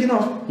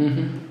 999?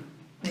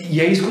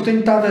 E é isso que eu tenho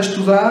estado a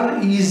estudar,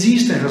 e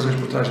existem razões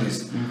por trás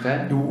disso.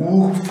 O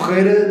Hugo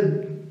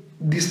Ferreira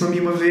disse-me a mim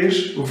uma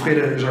vez, o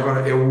Ferreira já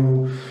agora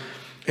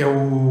é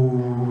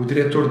o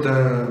diretor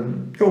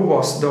é o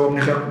boss da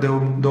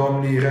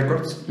Omni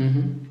Records,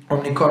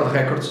 Omnicord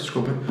Records,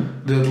 desculpa,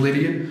 de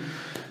Leiria,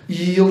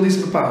 e ele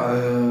disse-me, pá,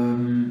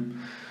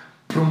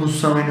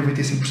 promoção é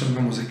 95%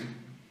 da música,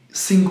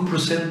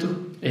 5%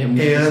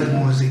 é a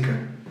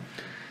música.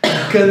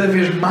 Cada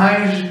vez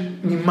mais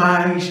e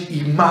mais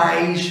e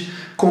mais,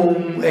 com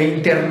a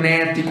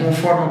internet e com a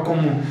forma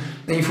como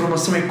a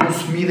informação é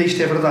consumida,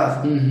 isto é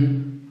verdade.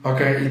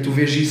 Ok? E tu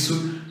vês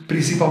isso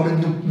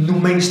principalmente no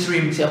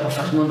mainstream. Sim,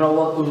 faz-me lembrar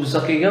o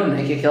Jockey Go,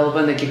 né? Que é aquela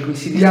banda que é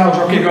conhecida o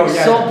Jockey Go,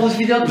 só pelos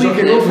videoclipes.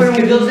 Um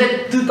deles é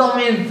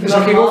totalmente. Os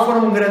Jockey Go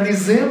foram um grande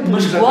exemplo.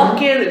 Mas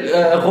qualquer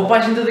a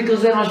roupagem toda que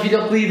eles deram aos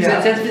videoclipes,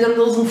 etc., fizeram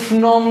deles um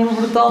fenómeno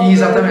brutal.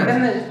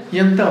 Exatamente. E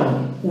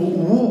então,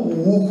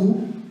 o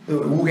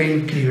Hugo é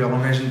incrível, é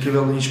um gajo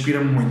incrível, ele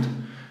inspira-me muito.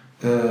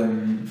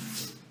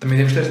 Também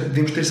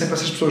devemos ter sempre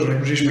essas pessoas, não é?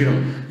 Que nos inspiram.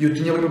 E eu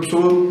tinha ali uma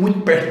pessoa muito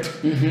perto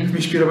que me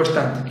inspira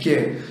bastante, que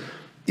é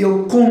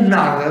ele, com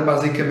nada,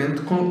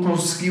 basicamente,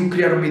 conseguiu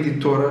criar uma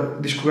editora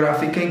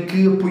discográfica em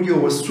que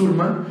apoiou a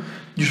Surma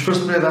e os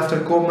First Blood After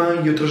Coma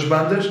e outras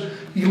bandas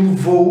e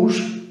levou-os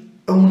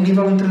a um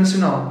nível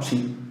internacional.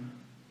 Sim.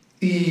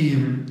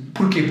 E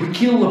porquê?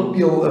 Porque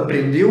ele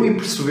aprendeu e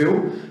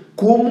percebeu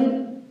como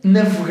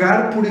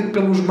navegar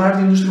pelos mares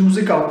da indústria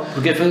musical.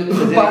 Porque é fazer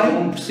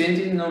 1%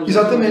 e não...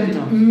 Exatamente.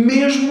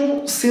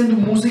 Mesmo sendo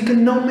música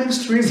não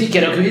mainstream. Sim, que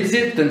era o que eu ia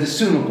dizer. Tanto a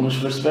Surma como os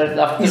First Blood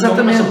After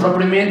Coma não são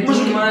propriamente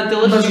uma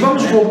tela. Mas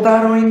vamos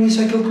voltar ao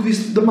início àquilo que eu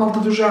disse da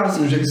malta do jazz.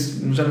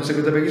 Já não sei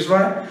quanto tempo é que isto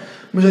vai,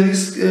 mas já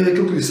disse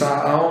aquilo que eu disse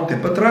há um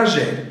tempo atrás.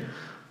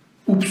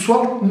 O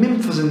pessoal,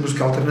 mesmo fazendo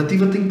música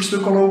alternativa, tem que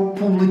perceber qual é o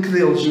público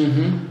deles.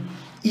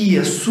 E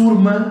a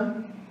Surma,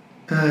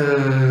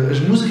 as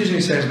músicas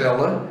iniciais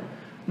dela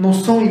não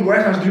são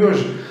iguais às de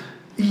hoje.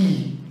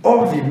 E,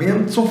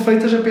 obviamente, são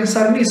feitas a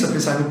pensar nisso, a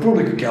pensar no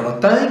público que ela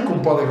tem,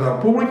 como pode agradar ao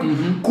público,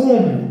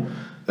 como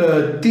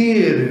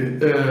ter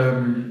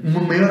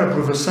uma maior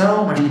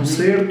aprovação, mais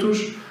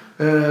concertos,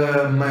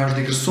 maiores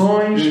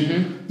digressões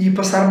e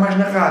passar mais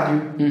na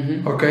rádio.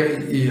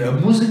 Ok? E a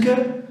música,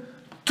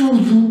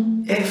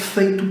 tudo é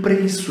feito para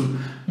isso.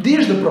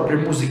 Desde a própria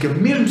música,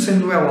 mesmo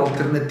sendo ela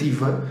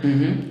alternativa,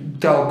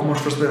 tal como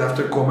os First Blood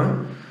After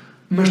Coma,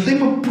 mas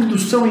tem uma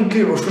produção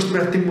incrível. Os First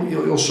Blood,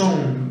 eles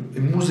são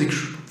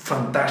músicos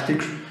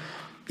fantásticos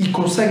e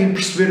conseguem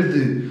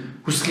perceber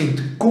o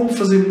seguinte: como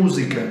fazer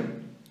música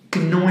que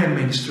não é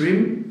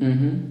mainstream,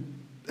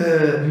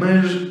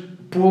 mas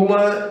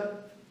pô-la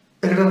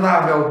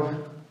agradável.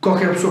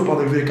 Qualquer pessoa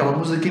pode ouvir aquela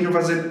música e não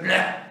vai dizer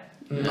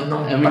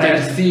não é muito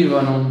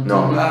agressiva,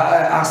 não.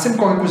 Há sempre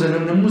qualquer coisa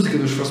na música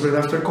dos First Blood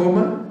After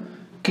Coma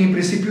que em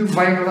princípio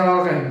vai agradar a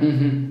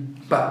alguém.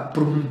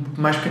 Por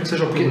mais pequeno que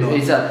seja o problema.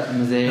 Exato,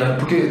 mas é.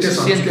 Porque,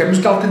 atenção, é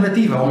música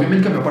alternativa.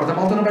 Obviamente que a maior parte da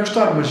malta não vai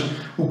gostar, mas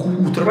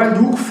o trabalho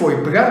do Hugo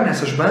foi pegar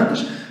nessas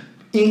bandas,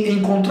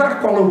 encontrar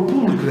qual é o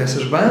público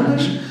dessas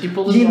bandas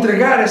e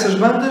entregar essas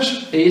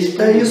bandas a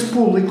esse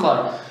público.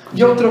 Claro.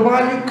 E é um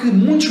trabalho que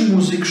muitos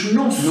músicos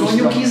não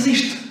sonham que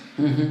existe.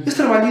 Esse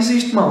trabalho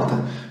existe, malta.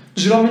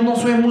 Geralmente não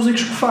são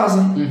músicos que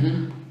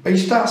fazem. Aí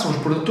está, são as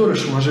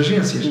produtoras, são as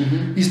agências.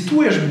 E se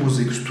tu és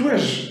músico, se tu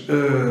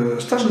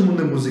estás no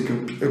mundo da música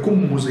como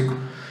músico,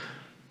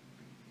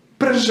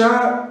 para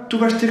já tu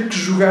vais ter que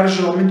jogar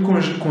geralmente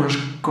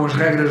com as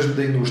regras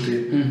da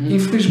indústria.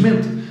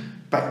 Infelizmente,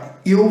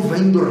 eu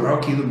venho do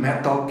rock e do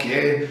metal, que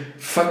é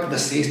fuck the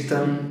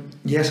system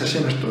e essas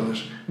cenas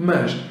todas.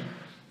 Mas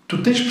tu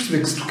tens de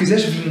perceber que se tu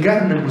quiseres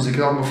vingar na música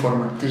de alguma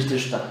forma, tens de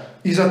ajustar.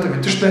 Exatamente,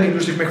 tens de estudar a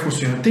indústria como é que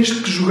funciona. Tens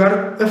que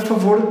jogar a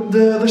favor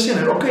das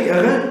cenas. Ok,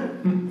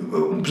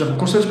 por exemplo,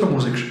 conselhos para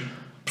músicos.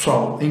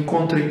 Pessoal,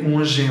 encontrem um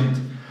agente,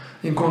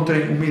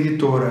 encontrem uma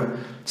editora.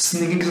 Se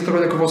ninguém quiser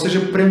trabalhar com vocês,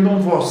 aprendam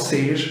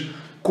vocês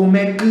como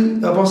é que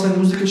a vossa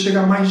música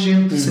chega a mais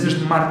gente. Cenas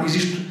de marketing.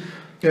 Existe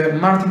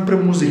marketing para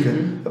música.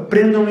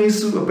 Aprendam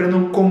isso,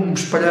 aprendam como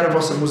espalhar a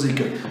vossa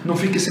música. Não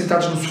fiquem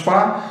sentados no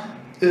sofá.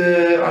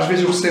 Às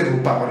vezes eu recebo,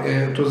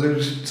 estou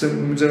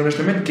a dizer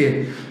honestamente,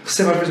 que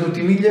recebo às vezes no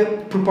Timilha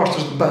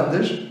propostas de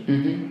bandas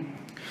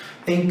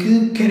em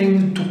que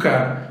querem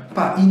tocar.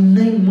 E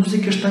nem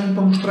músicas têm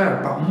para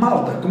mostrar.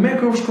 Malta, como é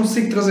que eu vos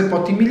consigo trazer para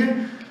o Timilha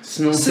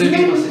se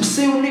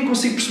eu nem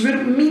consigo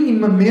perceber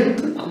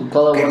minimamente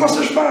o que é que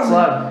vocês fazem?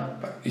 Claro.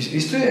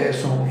 Isto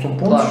são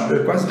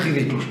pontos quase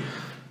ridículos.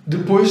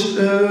 Depois,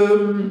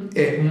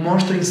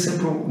 mostrem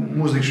sempre,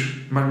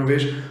 músicos, mais uma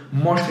vez,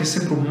 mostrem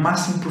sempre o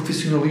máximo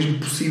profissionalismo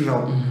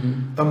possível.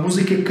 A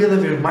música é cada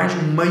vez mais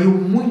um meio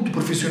muito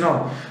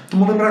profissional.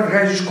 Estou-me a lembrar de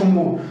gajos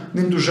como,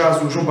 dentro do jazz,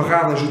 o João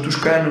Barradas, o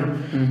Toscano.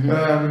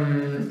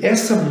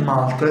 Essa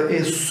malta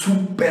é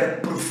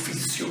super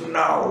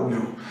profissional,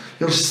 meu.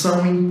 Eles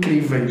são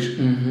incríveis.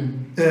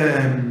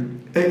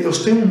 Eles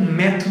têm um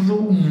método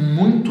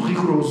muito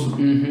rigoroso.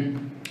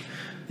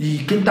 E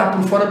quem está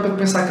por fora para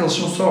pensar que eles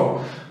são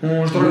só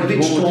uns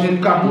drogaditos que estão a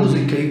tocar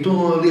música e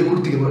estão ali a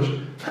curti-las.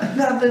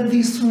 Nada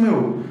disso,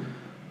 meu.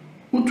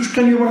 O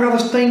Toscano e o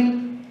Barradas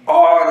têm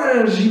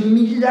horas e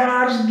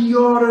milhares de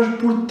horas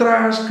por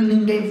trás que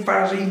ninguém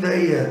faz a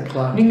ideia.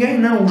 Claro. Ninguém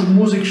não, os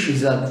músicos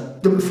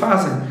Exato.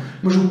 fazem.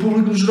 mas o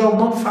público no geral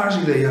não faz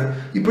ideia.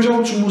 E depois há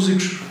outros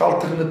músicos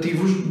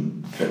alternativos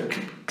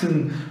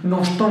que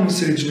não estão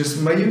inseridos nesse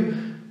meio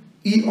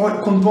e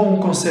quando vão a um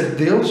concerto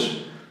deles,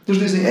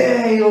 eles dizem: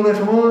 ele é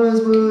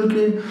famoso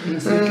porque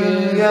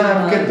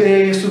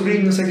é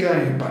sobrinho, não sei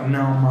quem. Pá,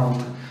 não,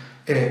 malta.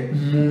 É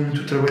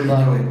muito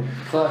trabalhinho ali.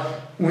 Claro.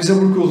 Um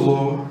exemplo que eu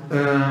dou,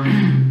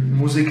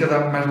 música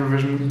dá mais uma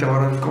vez muita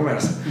hora de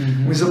conversa.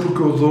 Um exemplo que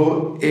eu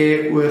dou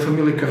é a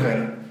família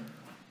Carreira.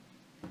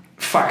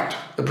 Facto,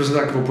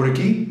 apresentar que vou por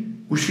aqui,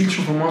 os filhos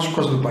são famosos por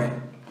causa do pai.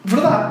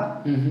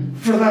 Verdade.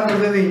 Verdade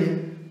verdadeira.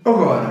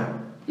 Agora,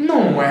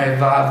 não é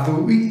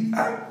dado.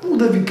 O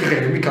David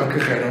Carreira e o Michael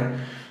Carreira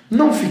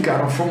não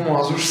ficaram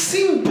famosos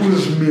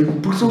simplesmente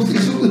porque são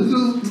filhos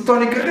de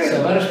Tony Carreira.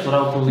 Saber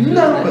explorar o público.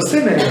 Não, a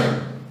cena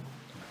era: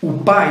 o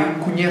pai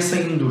conhece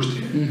a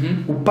indústria.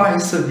 O pai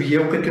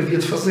sabia o que é que havia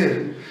de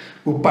fazer.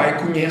 O pai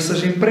conhece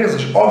as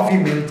empresas.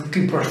 Obviamente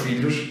que para os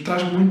filhos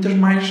traz muitas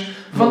mais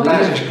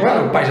vantagens.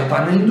 Claro, o pai já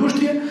está na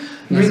indústria.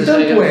 No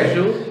entanto,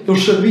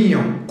 eles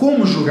sabiam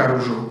como jogar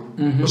o jogo.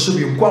 Eles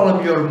sabiam qual a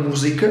melhor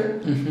música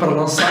para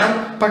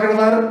lançar para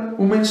agradar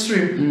o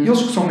mainstream. Eles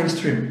que são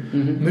mainstream.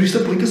 Mas isto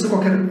aplica-se a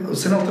qualquer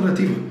cena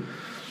alternativa.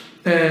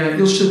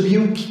 Eles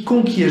sabiam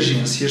com que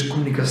agências de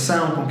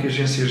comunicação, com que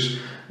agências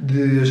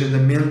de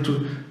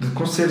agendamento, de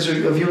concertos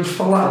haviam de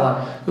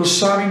falar. Eles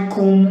sabem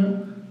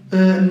como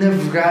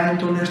navegar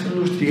então nesta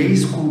indústria. É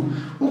isso que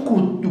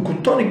o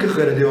Tony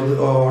Carreira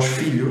deu aos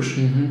filhos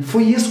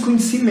foi esse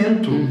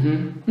conhecimento.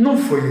 Não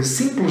foi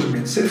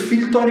simplesmente ser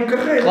filho de Tony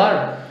Carreira.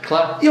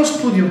 Claro. Eles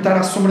podiam estar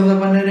à sombra da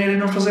bananeira e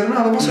não fazer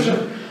nada. Ou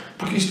seja,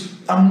 porque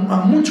há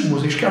muitos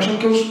músicos que acham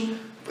que eles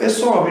é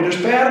só abrir as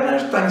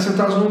pernas, estarem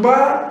sentados num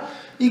bar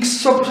e que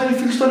só por serem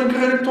filhos de Tony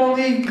Carreira que estão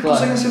ali que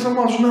conseguem ser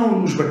famosos.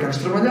 Não, os bacanas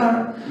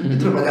trabalharam. E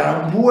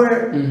trabalharam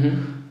bué.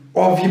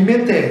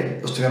 Obviamente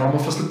eles tiveram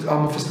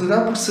alguma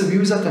facilidade porque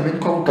sabiam exatamente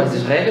qual o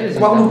caminho.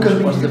 Qual o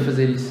caminho.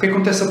 O que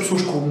acontece a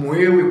pessoas como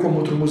eu e como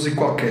outro músico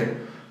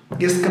qualquer?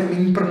 Esse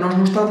caminho para nós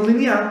não está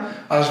delineado.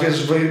 Às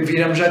vezes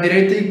viramos à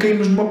direita e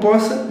caímos numa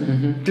poça,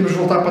 temos de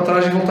voltar para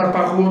trás e voltar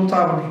para a rua onde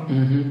estávamos.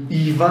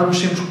 E vamos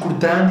sempre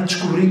cortando e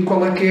descobrindo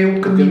qual é que é o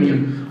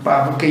caminho.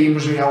 Pá,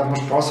 caímos em algumas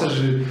poças,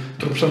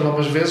 tropeçamos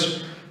algumas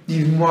vezes e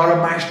demora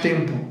mais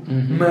tempo.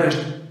 Mas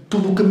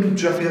todo o caminho que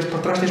tu já fizeste para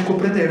trás tens que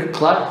aprender.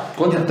 Claro.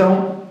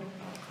 Então,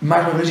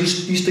 mais uma vez,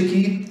 isto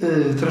aqui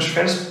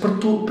transfere-se para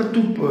tudo,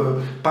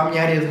 para a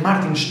minha área de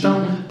marketing,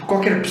 gestão, para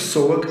qualquer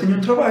pessoa que tenha um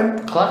trabalho.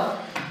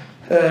 Claro.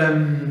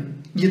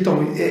 E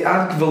então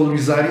há que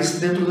valorizar isso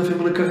dentro da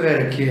família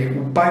Carreira, que é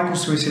o pai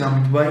conseguiu ensinar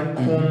muito bem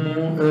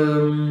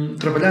como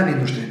trabalhar na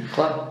indústria.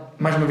 Claro.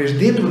 Mais uma vez,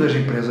 dentro das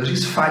empresas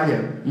isso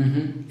falha,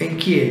 em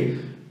que é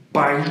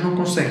pais não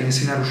conseguem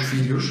ensinar os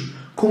filhos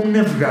como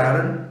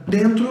navegar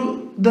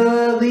dentro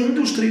da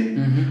indústria.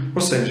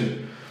 Ou seja,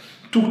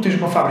 tu que tens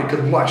uma fábrica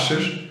de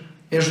bolachas,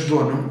 és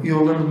dono, e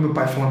eu lembro do meu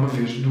pai falar uma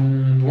vez de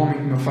um homem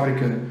com uma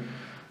fábrica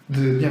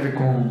tinha a ver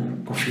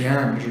com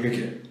fiambres, o que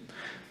é.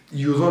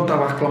 E o dono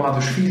estava a reclamar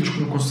dos filhos que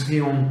não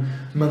conseguiam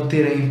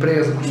manter a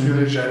empresa, porque o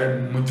senhor já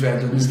era muito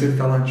velho, de 70 e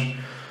tal anos.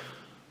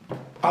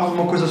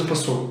 Alguma coisa se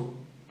passou.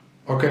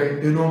 Ok?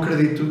 Eu não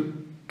acredito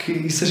que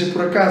isso seja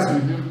por acaso.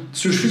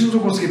 Se os filhos não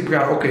estão a conseguir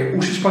pegar, ok,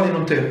 os filhos podem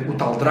não ter o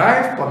tal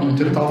drive, podem não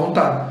ter a tal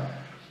vontade.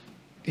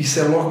 Isso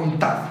é logo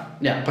metade,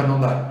 para não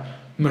dar.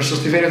 Mas se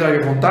eles tiverem a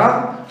drive e a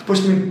vontade, depois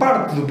também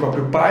parte do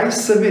próprio pai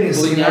saber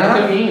ensinar,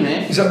 o caminho,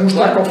 né?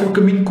 Mostrar qual foi o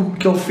caminho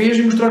que ele fez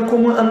e mostrar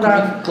como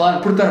andar.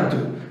 Claro.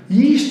 Portanto,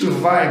 e isto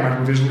vai, mais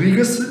uma vez,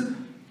 liga-se,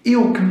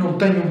 eu que não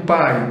tenho um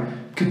pai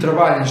que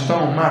trabalha em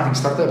gestão, marketing,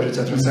 startups,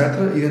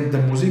 etc, e dentro da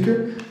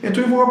música,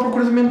 então eu vou à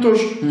procura de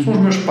mentores. São os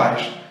meus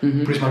pais.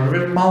 Por isso, mais uma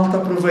vez, malta,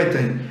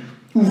 aproveitem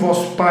o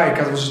vosso pai,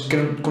 caso vocês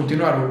queiram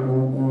continuar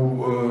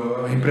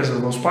a empresa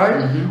do vosso pai,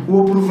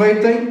 ou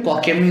aproveitem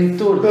qualquer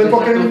mentor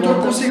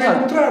que consiga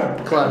encontrar.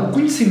 Claro. O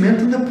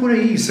conhecimento anda por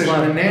aí, seja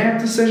na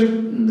net, seja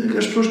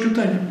as pessoas que o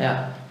tenham.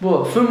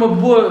 Boa, foi uma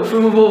boa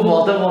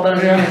volta,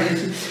 voltarmos a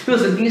isso.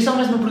 Wilson, tinha só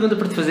mais uma pergunta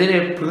para te fazer, é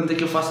a pergunta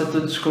que eu faço a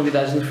todos os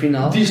convidados no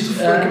final.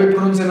 Disto acabei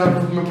por não dizer nada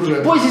do meu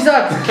projeto. Pois,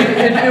 exato,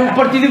 eu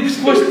parti do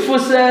pressuposto que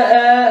fosse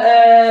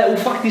o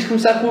facto de isto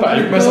começar com a produtora.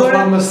 Eu começo a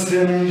falar uma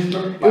cena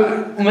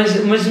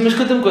mas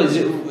conta-me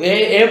coisas,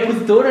 é a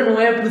produtora,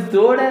 não é a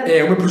produtora?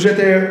 O meu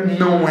projeto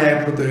não é a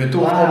produtora, eu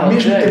estou ao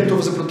mesmo tempo que estou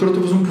a fazer a produtora,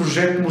 estou a fazer um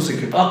projeto de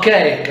música. Ok.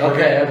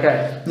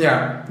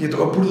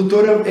 Então, a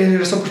produtora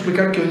era só para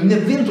explicar que eu ainda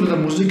dentro da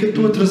música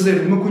estou a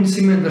trazer o meu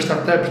conhecimento das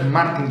startups, de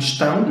marketing, de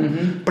gestão,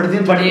 para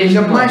dentro,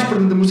 ainda mais para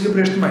dentro da música,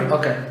 para este meio.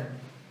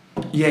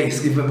 E é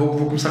isso,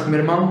 vou começar com o meu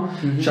irmão,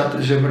 o meu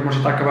irmão já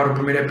está a acabar o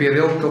primeiro EP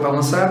dele que ele vai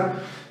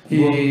lançar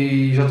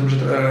e já estamos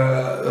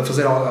a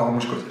fazer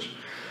algumas coisas.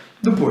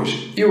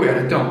 Depois, eu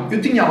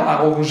tinha há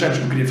alguns anos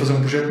que eu queria fazer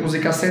um projeto de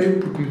música a sério,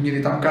 porque como tinha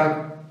dito há um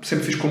bocado,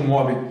 sempre fiz como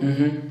hobby,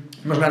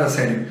 mas nada a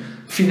sério.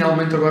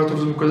 Finalmente agora estou a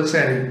fazer uma coisa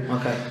séria.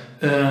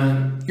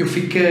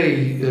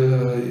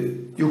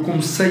 Eu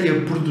comecei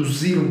a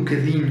produzir um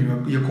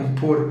bocadinho e a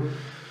compor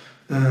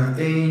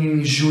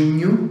em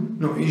julho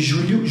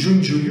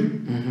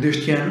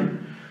deste ano,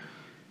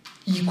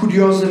 e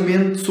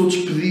curiosamente sou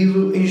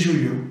despedido em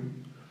julho.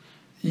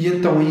 E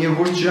então em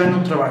agosto já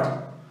não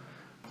trabalho.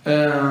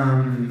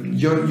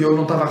 Eu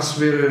não estava a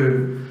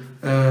receber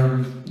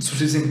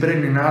subsídio de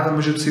desemprego nem nada,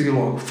 mas eu decidi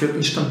logo, foi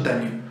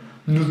instantâneo.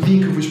 No dia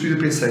que eu fui despedido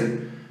eu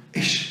pensei,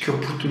 que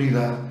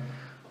oportunidade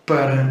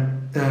para,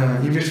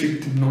 em vez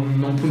de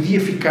não podia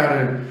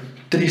ficar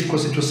triste com a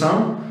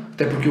situação,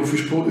 até porque eu fui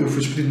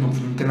despedido, não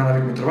tem nada a ver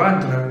com o meu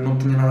trabalho, não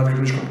tinha nada a ver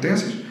com as minhas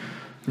competências,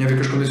 tinha a ver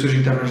com as condições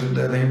internas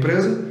da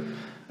empresa.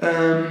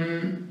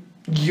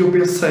 E eu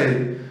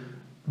pensei,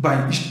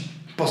 bem, isto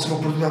pode ser uma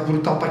oportunidade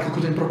brutal para aquilo que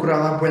eu tenho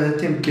procurado há bué de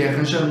tempo, que é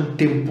arranjar um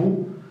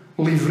tempo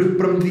livre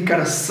para me dedicar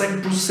a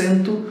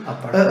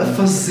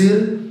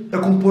 100% a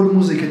compor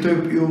música. Então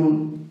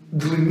eu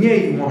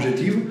delineei um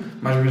objetivo,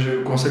 mais uma vez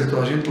eu aconselho a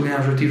toda a gente,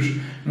 delinear objetivos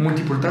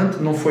muito importante,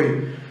 não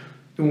foi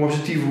um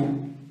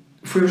objetivo,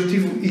 foi um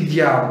objetivo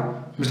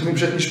ideal, mas também um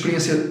projeto de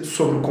experiência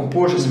sobre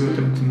compor, já saber o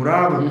tempo que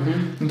demorava.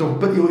 Então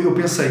eu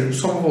pensei,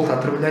 só vou voltar a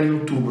trabalhar em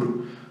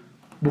outubro,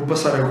 vou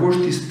passar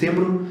agosto e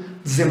setembro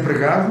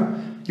desempregado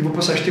e vou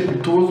passar este tempo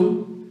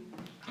todo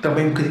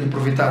também um bocadinho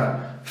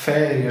aproveitar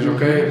férias,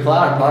 ok?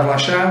 Claro,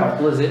 relaxar,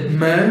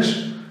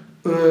 mas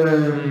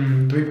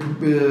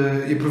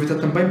e aproveitar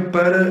também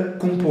para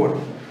compor.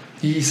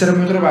 E isso era o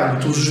meu trabalho.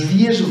 Todos os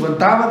dias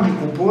levantava-me a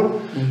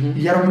compor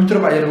e era o meu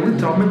trabalho, era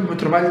literalmente o meu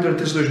trabalho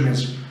durante esses 2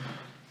 meses.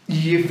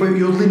 E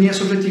eu delineei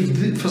esse objetivo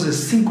de fazer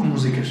 5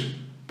 músicas.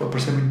 Pode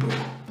parecer muito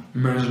pouco,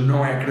 mas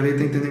não é,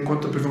 acreditem, tendo em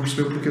conta, depois vão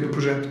perceber o porquê do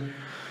projeto.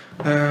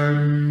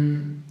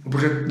 O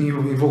projeto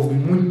envolve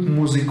muito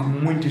músico,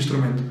 muito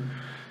instrumento.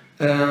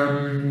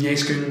 E é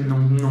isso que eu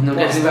não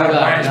posso dar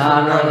mais.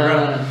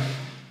 Não.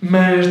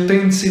 Mas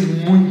tem sido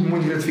muito,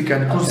 muito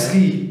gratificante. Okay.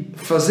 Consegui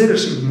fazer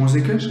as 5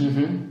 músicas,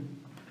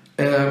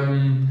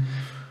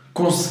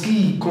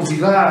 consegui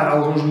convidar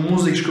alguns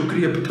músicos que eu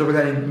queria para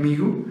trabalharem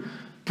comigo,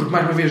 porque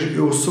mais uma vez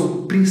eu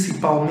sou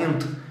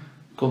principalmente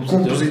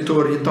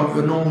compositor, então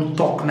eu não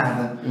toco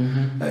nada.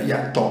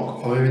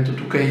 Toco, obviamente eu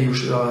toquei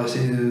os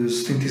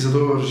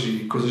sintetizadores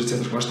e coisas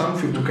etc que lá estão,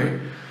 fui toquei,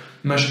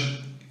 mas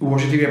o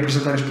objetivo é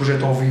apresentar este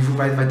projeto ao vivo.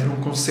 Vai ter um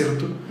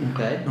concerto,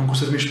 um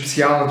concerto meio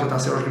especial que já está a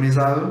ser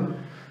organizado,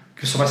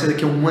 que só vai ser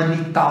daqui a 1 ano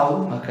e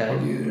tal,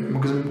 uma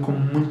coisa mesmo com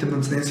muita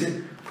antecedência,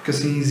 porque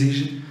assim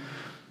exige.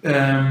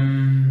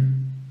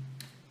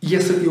 E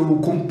eu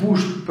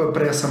compus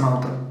para essa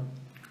malta.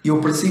 Eu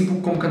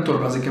participo como cantor,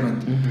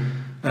 basicamente.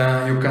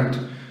 Eu canto,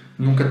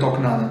 nunca toco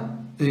nada.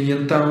 E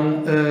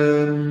então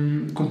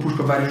compus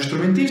para vários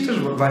instrumentistas,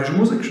 vários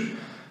músicos,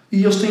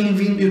 e eles têm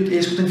vindo, é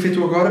isso que eu tenho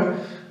feito agora,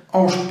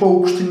 aos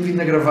poucos tenho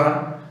vindo a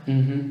gravar,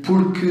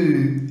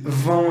 porque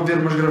vão haver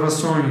umas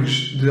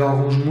gravações de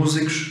alguns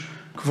músicos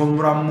que vão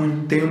demorar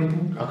muito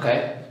tempo,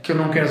 que eu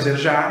não quero dizer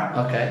já,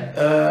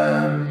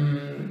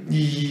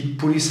 e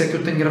por isso é que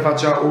eu tenho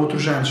gravado já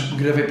outros antes.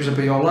 Gravei, por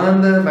exemplo, em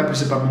Holanda, vai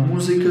participar uma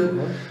música,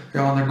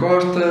 Holanda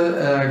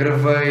Costa,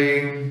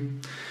 gravei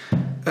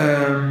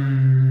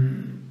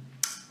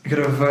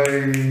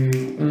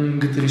um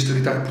guitarrista de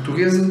guitarra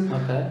portuguesa,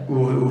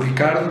 o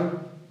Ricardo,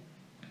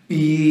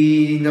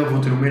 e ainda vou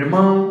ter o meu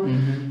irmão,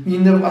 e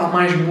ainda há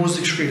mais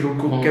músicos que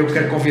eu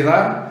quero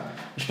convidar.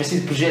 Uma espécie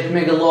de projeto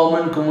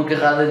megalómano com uma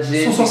carrada de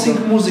gente. São só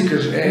 5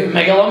 músicas.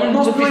 Megalómano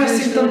não é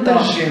assim tanta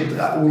gente.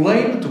 O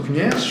Lane, tu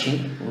conheces?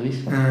 Sim,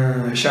 Luís.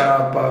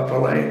 Shout out para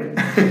Lane.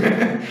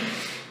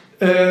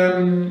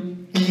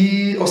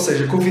 Ou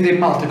seja, convidei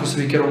malta que eu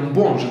sabia que eram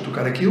bons a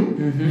tocar aquilo,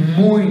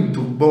 muito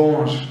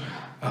bons.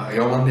 A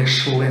Holanda é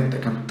excelente a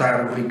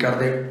cantar, o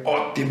Ricardo é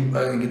ótimo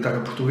em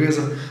guitarra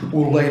portuguesa,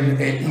 o Lane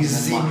é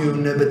exímio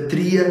na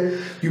bateria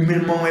e o meu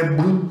irmão é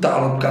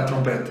brutal a tocar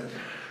trompete.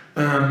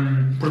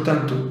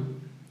 Portanto,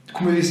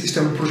 como eu disse, isto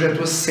é um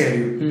projeto a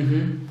sério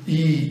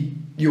e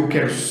eu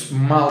quero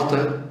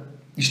malta.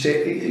 Isto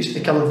é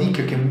aquela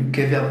dica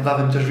que é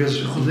dada muitas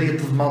vezes: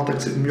 rodeia-te de malta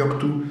que seja melhor que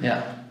tu.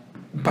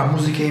 Pá, a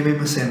música é a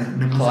mesma cena,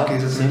 na música é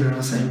exatamente a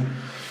mesma cena.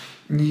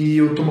 E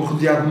eu estou-me a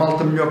rodear de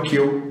malta melhor que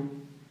eu,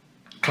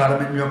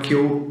 claramente melhor que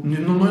eu.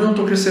 Não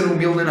estou a querer ser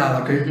humilde nem nada,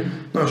 ok?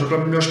 Não, são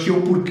claramente melhores que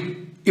eu, porque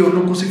eu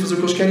não consigo fazer o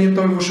que eles querem,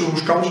 então eu vou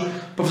buscá-los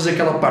para fazer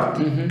aquela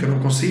parte que eu não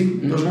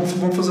consigo. Eles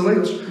vão fazê-la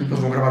eles. Eles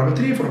vão gravar a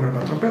bateria, vão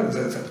gravar trompetas,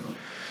 etc.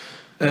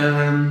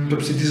 Para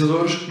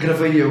sintetizadores,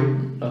 gravei eu.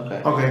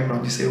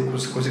 Pronto, isso é eu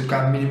consigo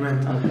tocar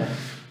minimamente.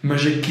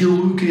 Mas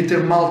aquilo, eu queria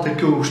ter malta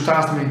que eu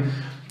gostasse também.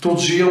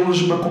 Todos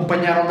eles me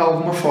acompanharam de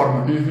alguma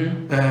forma.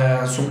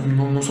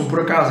 Não são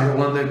por acaso. A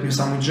Holanda eu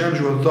conheço há muitos anos,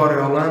 eu adoro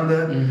a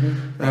Holanda,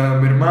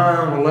 meu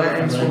irmão, a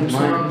Lane,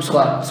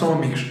 são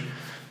amigos.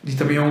 E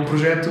também é um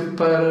projeto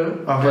para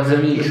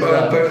amigos,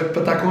 para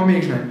estar com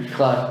amigos, não é?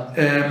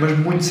 Mas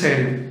muito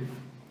sério.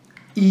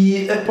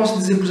 E posso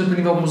dizer, por exemplo, a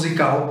nível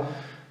musical,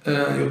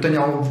 eu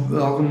tenho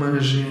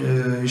algumas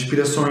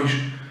inspirações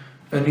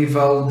a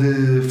nível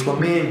de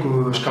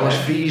flamenco, escalas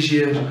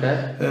frígias,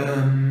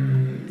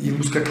 e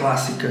música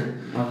clássica.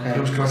 A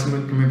música clássica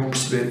também vão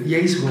perceber. E é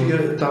isso que eu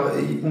queria.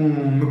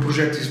 O meu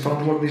projeto, isso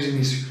falamos logo desde o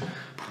início,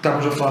 porque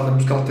estávamos a falar da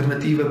música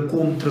alternativa,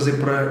 como trazer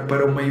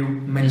para o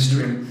meio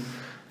mainstream.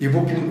 Eu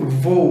vou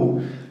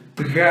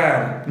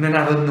pegar, não é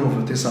nada de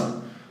novo,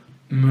 atenção,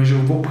 mas eu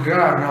vou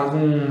pegar em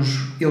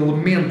alguns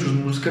elementos de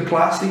música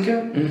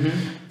clássica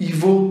e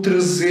vou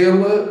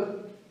trazê-la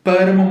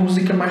para uma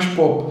música mais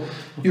pop.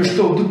 Eu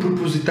estou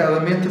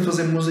propositadamente a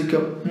fazer música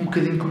um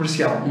bocadinho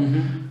comercial.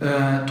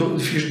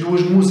 Fiz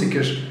 2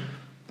 músicas,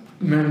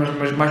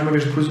 mas mais uma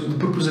vez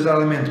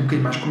propositadamente um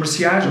bocadinho mais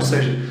comerciais, ou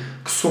seja,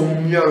 que são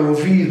o melhor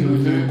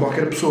ouvido de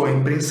qualquer pessoa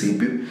em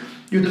princípio,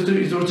 e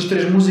outras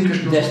 3 músicas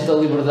que desta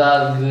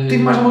liberdade de...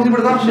 Tenho mais uma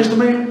liberdade, mas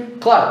também...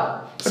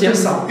 Claro,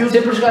 atenção,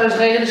 sempre a jogar as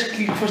regras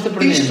que foste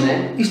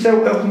aprendendo, isto é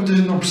o que muita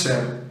gente não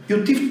percebe.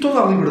 Eu tive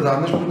toda a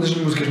liberdade, nas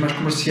músicas mais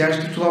comerciais,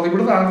 tive toda a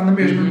liberdade na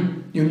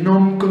mesma. Eu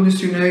não me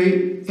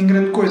condicionei em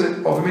grande coisa.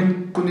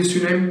 Obviamente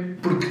condicionei-me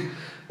porque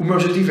o meu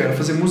objetivo era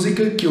fazer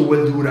música que eu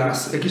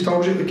adorasse. Aqui está o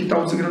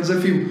grande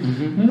desafio.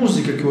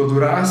 Música que eu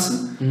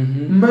adorasse,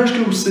 mas que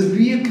eu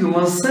sabia que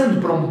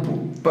lançando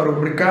para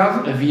o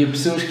mercado havia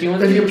pessoas que iam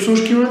aderir.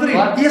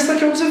 Claro. E esse é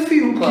que é o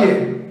desafio, claro. Que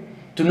é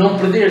tu não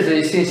perderes a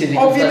essência de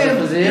que estás a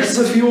fazer. Esse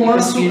desafio eu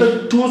lanço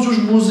a todos os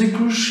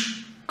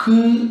músicos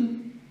que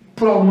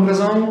por alguma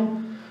razão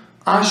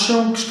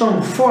acham que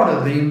estão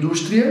fora da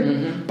indústria.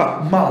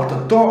 Pá, malta,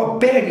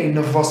 peguem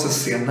na vossa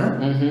cena,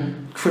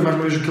 que foi mais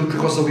ou menos aquilo que a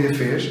Rosalía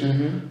fez,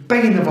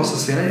 peguem na vossa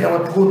cena,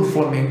 ela pegou no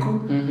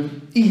flamenco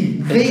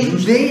e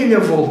deem-lhe a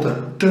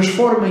volta,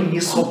 transformem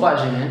isso,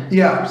 roupagem, né?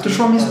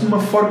 Transformem isso de uma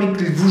forma em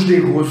que vos dê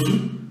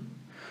gozo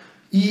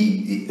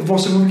e a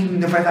vossa música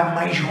ainda vai dar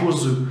mais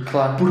gozo,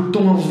 claro. Porque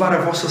estão a levar a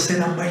vossa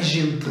cena a mais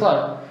gente.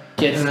 Claro.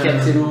 Quer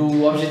ser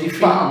o objetivo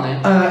final,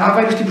 né? Há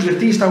vários tipos de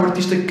artista. Há o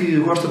artista que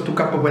gosta de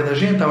tocar para o bem da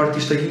gente, há o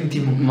artista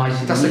íntimo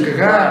que está-se a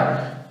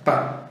cagar.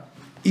 Pá,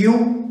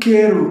 eu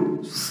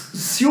quero,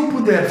 se eu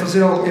puder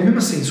fazer algo, é mesmo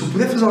assim, se eu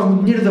puder fazer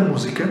algum dinheiro da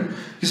música,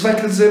 isso vai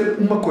querer dizer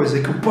uma coisa,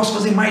 que eu posso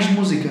fazer mais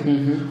música.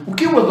 O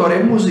que eu adoro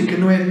é música,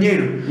 não é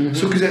dinheiro.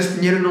 Se eu quisesse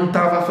dinheiro, eu não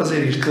estava a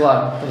fazer isto.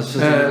 Claro,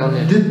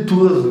 de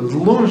todo, de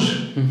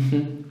longe.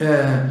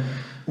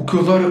 O que eu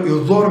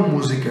adoro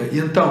música, e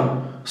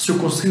então, se eu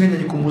conseguir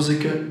ganhar com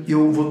música,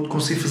 eu vou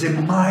conseguir fazer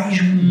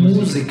mais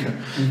música.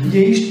 E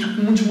é isto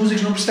que muitos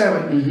músicos não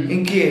percebem,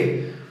 em que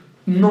é,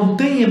 não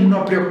têm a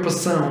menor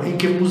preocupação em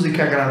que a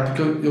música agrade,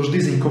 porque eles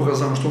dizem com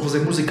razão, estou a fazer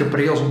música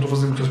para eles, não estou a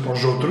fazer música para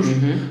os outros,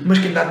 mas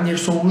quem dá dinheiro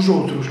são os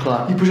outros.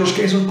 Claro. E depois eles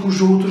esquecem que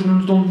os outros não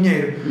lhes dão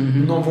dinheiro,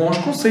 não vão aos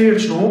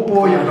concertos, não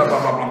apoiam, blá blá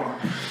blá blá.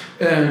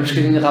 Um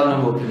bocadinho de rabo na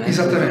boca, não é?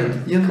 Exatamente.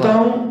 E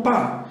então,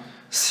 pá,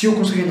 se eu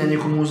conseguir ganhar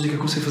dinheiro com música,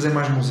 consigo fazer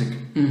mais música.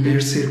 É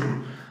este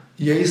círculo.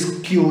 E é isso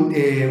que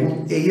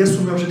é esse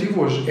o meu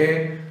objetivo hoje.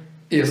 É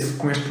esse,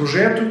 com este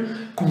projeto,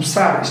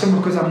 começar. Isto é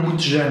uma coisa há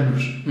muitos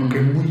anos,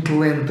 okay? Muito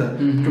lenta,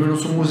 porque eu não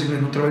sou músico,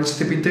 não trabalho esse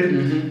tempo inteiro,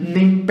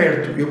 nem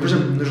perto. Eu, por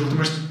exemplo, nas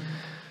últimas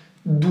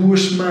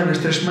 2 semanas,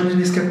 3 semanas,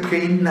 nem sequer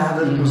peguei em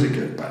nada de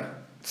música.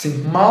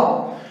 Sinto-me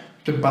mal,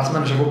 portanto, para a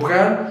semana já vou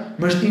pegar,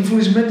 mas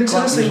infelizmente tem que ser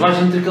assim. Mas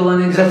vais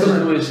intercalando entre essas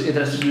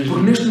duas.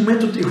 Porque neste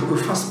momento eu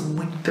faço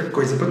muita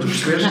coisa, para tu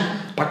perceberes,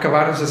 para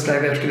acabar, não sei se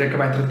deves querer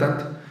acabar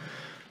entretanto.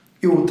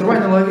 Eu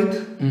trabalho na Luggit,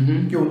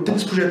 eu tenho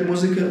esse projeto de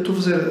música, estou a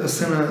fazer a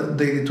cena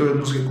da editora de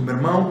música com o meu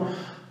irmão,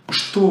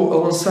 estou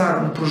a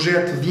lançar um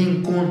projeto de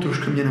encontros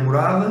com a minha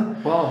namorada,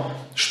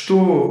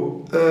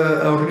 estou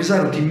a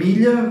organizar o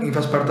Timilha, e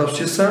faço parte da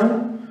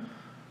associação,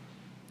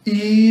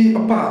 e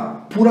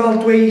opá, por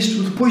alto é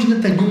isto. Depois ainda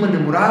tenho uma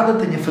namorada,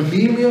 tenho a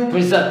família.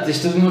 Pois exato, tens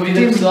toda uma vida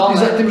pessoal.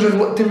 Exato,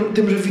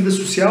 temos a vida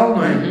social,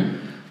 não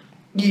é?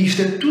 E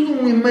isto é tudo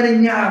um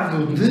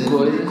emaranhado de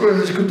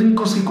coisas que eu tenho que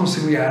conseguir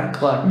conciliar,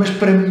 claro. Mas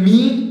para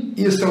mim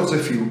esse é o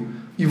desafio.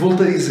 E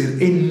volto a dizer,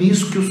 é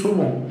nisso que eu sou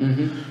bom.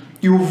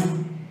 E o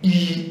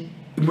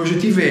meu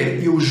objetivo é,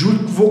 eu juro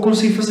que vou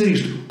conseguir fazer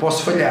isto.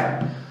 Posso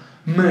falhar,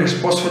 mas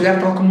posso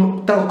falhar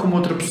tal como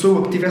outra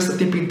pessoa que tivesse a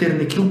tempo inteiro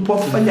naquilo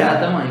pode falhar.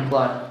 Também,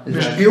 claro.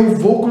 Exato. Mas eu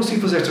vou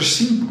conseguir fazer estas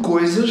 5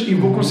 coisas e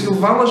vou conseguir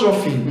levá-las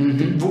ao fim.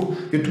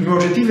 O meu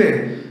objetivo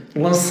é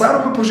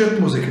lançar o meu projeto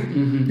de música.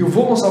 Eu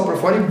vou lançá-lo para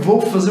fora e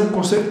vou fazer um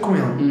concerto com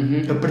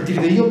ele. A partir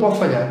daí ele pode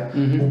falhar.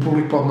 O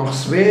público pode não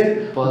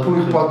receber, o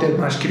público pode ter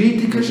mais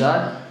críticas.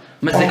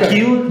 Mas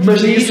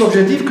mas é esse o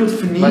objetivo que eu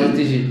defini. Vai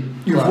atingir.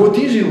 Eu vou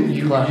atingi-lo.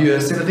 E a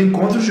cena de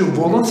encontros, eu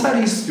vou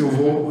lançar isso.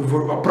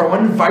 Para o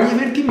ano vai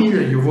haver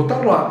Timilha e eu vou estar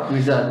lá.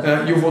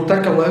 Eu vou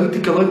estar com a Luggit,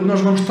 e com a Luggit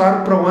nós vamos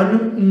estar para o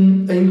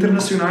ano a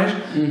internacionais,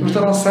 vamos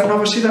estar a lançar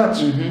novas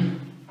cidades.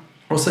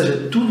 Ou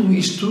seja, tudo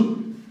isto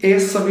é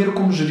saber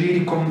como gerir,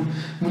 e como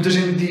muita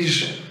gente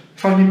diz,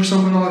 faz-me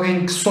impressão quando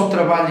alguém que só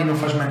trabalha e não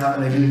faz mais nada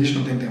na vida diz que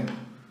não tem tempo.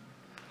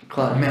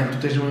 Claro. Man, tu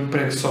tens um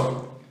emprego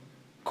só.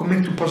 Como é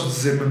que tu podes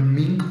dizer-me a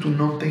mim que tu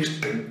não tens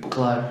tempo?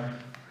 Claro.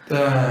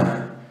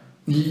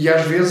 E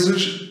às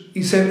vezes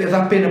isso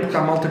dá pena, porque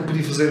há malta que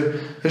podia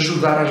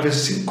ajudar às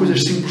vezes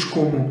coisas simples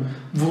como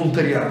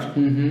voluntariado. A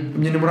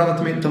minha namorada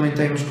também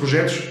tem uns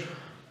projetos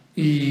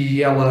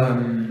e ela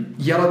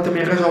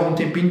também arranja algum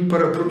tempinho por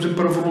exemplo,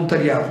 para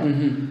voluntariado.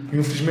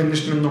 Infelizmente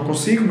neste momento não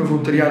consigo. O meu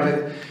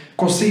voluntariado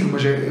consigo,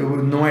 mas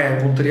não é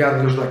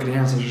voluntariado de ajudar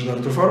crianças, ajudar de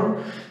outra forma.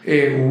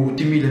 O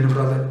Timilha, na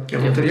verdade, é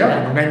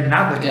voluntariado, não ganho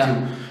nada com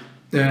aquilo.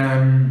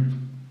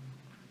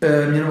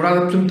 A minha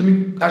namorada, por exemplo,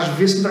 também às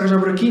vezes tenta arranjar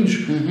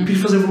buraquinhos,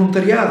 quis fazer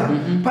voluntariado.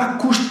 Pá,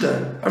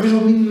 custa. Às vezes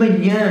eu vim de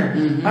manhã,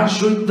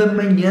 às 8 da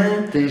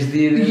manhã, tens de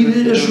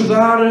ir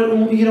ajudar,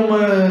 ir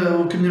a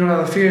o que a minha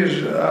namorada fez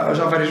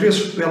já várias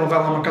vezes. Ela vai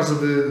lá a uma casa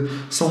de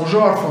São os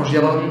órfãos e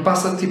ela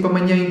passa tipo a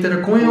manhã inteira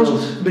com eles,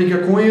 brinca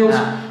com eles.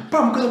 Pá,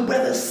 uma coisa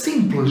bem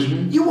simples.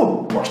 E eu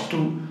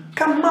aposto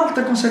que a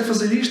malta consegue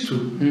fazer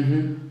isto.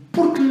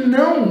 Por que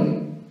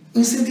não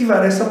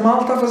incentivar essa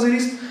malta a fazer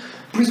isso?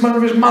 Por isso, mais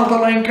uma vez, malta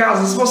lá em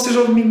casa, se vocês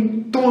ao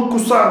domingo estão a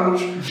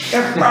coçá-los,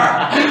 é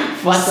pá,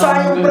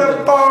 saiam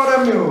para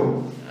fora,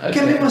 meu! Okay. Que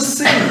é mesmo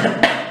assim.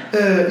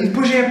 E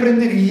depois é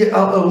aprender, e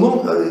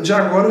já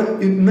agora,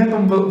 não é para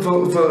me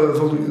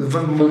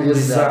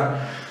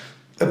valorizar.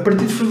 A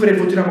partir de fevereiro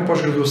vou tirar uma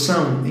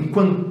pós-graduação,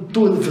 enquanto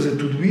estou a fazer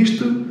tudo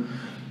isto,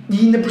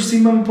 e ainda por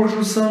cima uma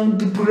pós-graduação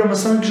de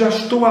programação que já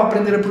estou a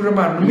aprender a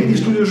programar. No meio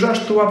disto tudo eu já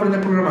estou a aprender a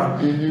programar.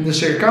 Ainda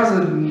chego a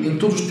casa, em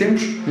todos os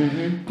tempos,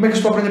 como é que eu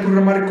estou a aprender a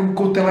programar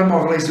com o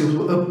telemóvel? É isso,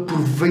 eu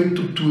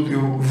aproveito tudo.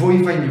 Eu vou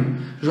e venho,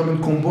 geralmente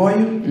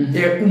comboio,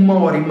 é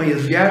 1h30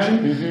 de viagem,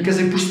 quer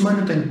dizer, por semana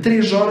eu tenho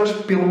 3 horas,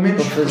 pelo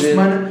menos, por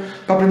semana,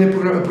 para aprender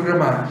a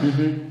programar.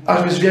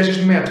 Às vezes viagens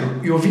de metro,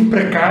 eu vim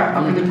para cá a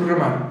aprender a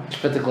programar.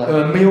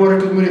 Espetacular. Meia hora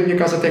que eu demorei a minha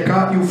casa até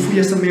cá, eu fui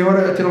essa meia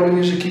hora a ter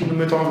aulinhas aqui no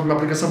meu telemóvel, na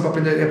aplicação para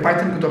aprender, é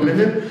Python que eu estou a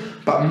aprender,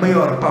 pá, meia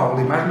hora, pá,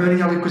 ali mais, meia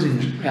horinha ali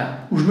coisinhas.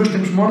 Os meus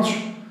tempos mortos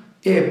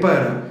é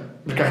para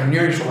marcar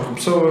reuniões, falar com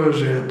pessoas,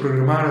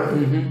 programar,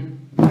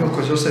 aquela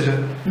coisa, ou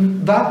seja,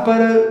 dá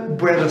para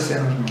bué das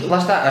cenas. Lá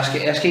está, acho que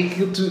é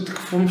aquilo que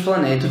fomos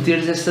falando, é tu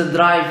teres essa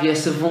drive e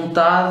essa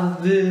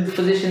vontade de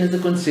fazer as cenas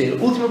acontecer.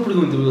 Última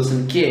pergunta,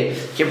 Wilson, que é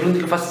a pergunta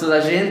que eu faço a toda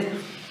a gente,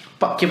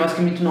 que é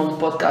basicamente o nome do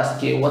podcast,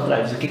 que é What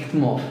Drives, o que é que te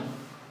move?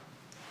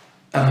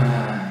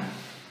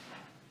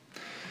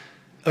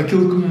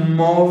 Aquilo que me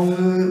move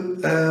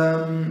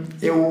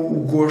é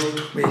o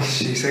gosto.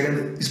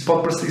 Isso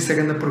pode parecer, isso é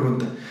grande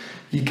pergunta.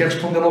 E quero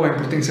respondê-la bem,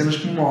 porque tem cenas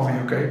que me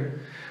movem, ok?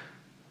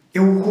 É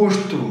o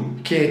gosto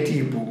que é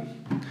tipo...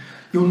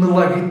 Eu na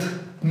Luggit,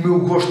 o meu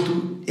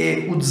gosto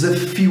é o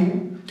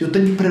desafio. Eu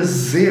tenho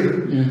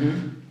prazer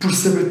por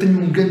saber que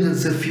tenho um grande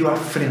desafio à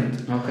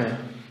frente. Ok.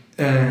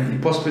 E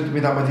posso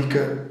também dar uma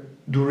dica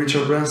do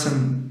Richard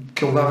Branson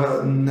que ele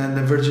dava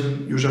na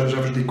Virgin. Eu já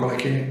vos digo qual é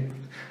que é.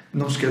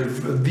 Não se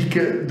esqueça, a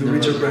dica do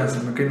Richard Branson,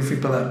 ok? No fim,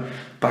 para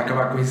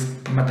acabar com isso,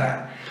 para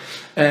matar.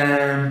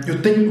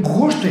 Eu tenho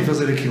gosto em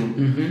fazer aquilo.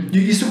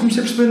 E isso eu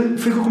comecei a perceber,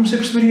 foi que eu comecei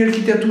a perceber em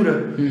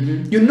arquitetura.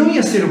 Eu não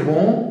ia ser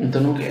bom,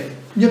 então não quero.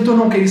 Então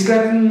não quero.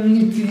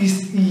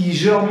 E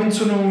geralmente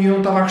eu não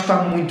estava a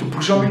gostar muito,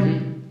 porque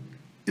geralmente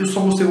eu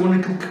só vou ser bom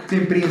naquilo que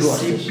em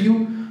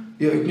princípio.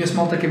 Eu conheço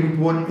malta que é muito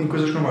boa em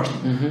coisas que não gosto,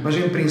 mas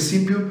em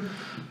princípio.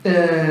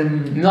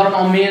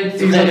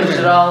 Normalmente, em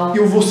geral,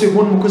 eu vou ser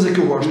bom numa coisa que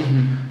eu gosto.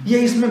 E é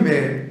isso mesmo.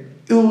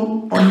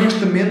 Eu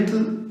honestamente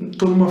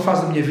estou numa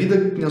fase da minha vida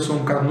que ainda sou um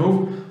bocado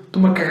novo,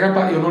 estou-me a cagar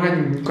para. Eu não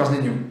ganho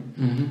quase nenhum,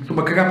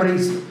 estou-me a cagar para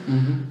isso,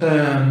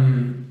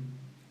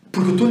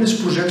 porque eu estou nesses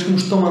projetos que me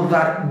estão a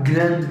dar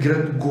grande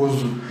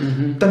gozo,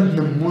 tanto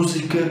na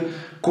música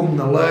como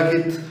na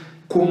Luggit,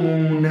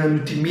 como na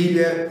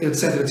Notimilha,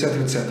 etc.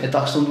 É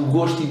tal questão do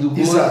gosto e do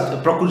gosto. Exato. A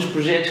procura dos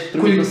projetos que te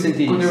permitam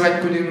sentir quando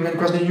eu não ganho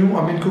quase nenhum,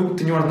 ao menos que eu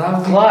tenho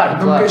ordenado,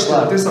 claro, não me queixo.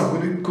 Atenção, o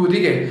que eu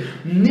digo é,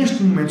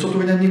 neste momento só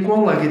estou a ganhar dinheiro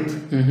com a Luggit,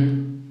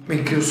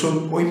 em que eu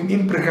sou o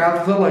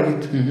empregado da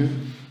Luggit.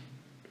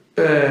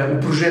 O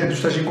projeto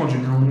dos Tais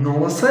Encontros não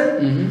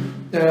lancei,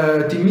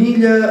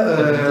 Timilha,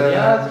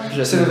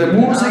 a cena da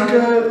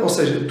música, ou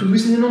seja, tudo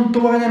isso ainda não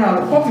estou a ganhar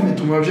nada.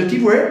 Obviamente o meu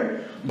objetivo é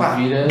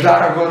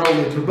dar agora ao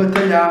litro,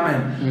 batalhar,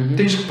 man.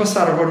 Tens que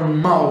passar agora um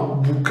mau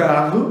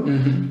bocado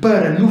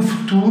para no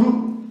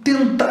futuro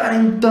tentar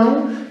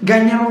então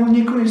ganhar algum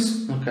dinheiro com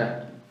isso. Ok.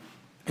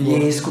 E boa.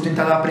 É isso que eu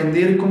tentava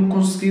aprender e como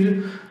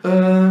conseguir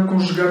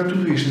conjugar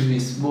tudo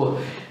isto. Boa.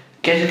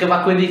 Queres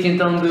acabar com a dica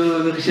então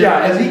do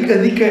Richard? A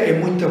dica é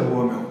muito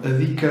boa, meu. Eu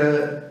li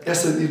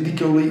essa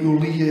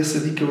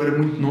dica, eu era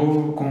muito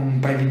novo, com um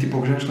pai 20 e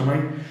poucos anos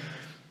também.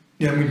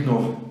 Eu era muito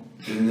novo.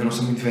 Eu ainda não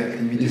sou muito velho,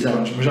 tenho 20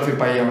 anos, mas já fui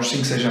para aí há uns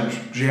 5, 6 anos.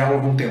 Já é há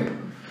algum tempo.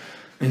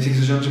 Em 5,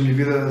 6 anos da minha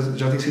vida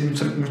já tenho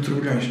sido muitos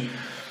turbilhões.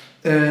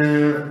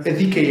 A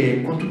dica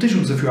é, quando tu tens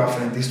um desafio à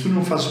frente e se tu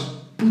não fazes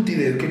puta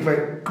ideia de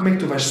como é que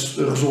tu vais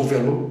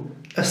resolvê-lo,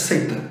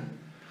 aceita.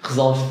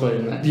 Resolves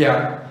depois, não é?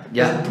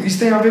 Isso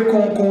tem a ver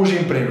com os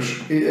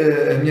empregos.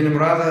 A minha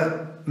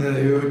namorada,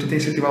 eu tentei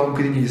incentivar um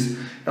bocadinho isso.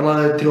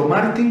 Ela tirou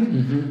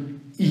marketing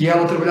e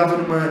ela trabalhava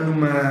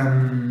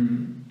numa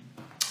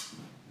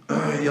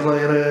ela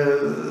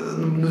era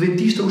no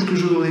dentista, os que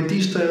ajudam o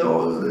dentista,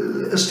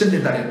 assistente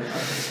dentária.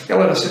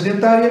 Ela era assistente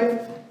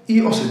dentária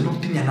e, ou seja, não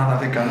tinha nada a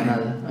ver com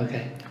nada.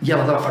 Okay. E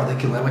ela estava farta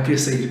daquilo, ela queria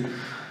sair.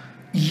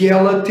 E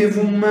ela teve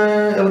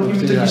ela tinha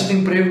muita entrevista de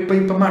emprego para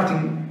ir para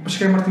marketing, mas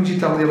que era marketing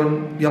digital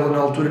e ela na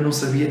altura não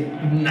sabia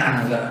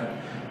nada.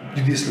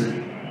 Eu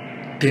disse-lhe,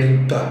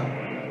 tenta,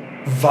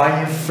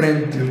 vai em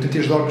frente. Eu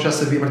tentei ajudar porque já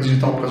sabia marketing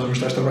digital por causa dos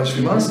meus trabalhos de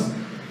freelance.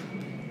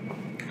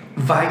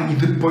 vai e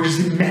depois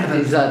dizer merda.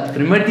 Exato,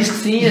 primeiro diz que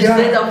sim,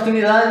 aceita a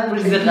oportunidade,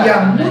 depois diz errado. E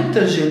há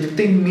muita gente que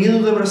tem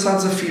medo de abraçar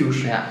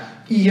desafios. Yeah.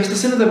 E esta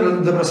cena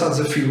de abraçar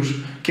desafios,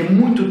 que é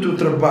muito o teu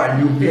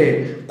trabalho,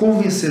 é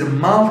convencer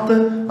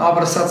malta a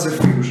abraçar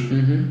desafios.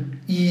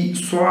 E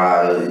só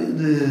há...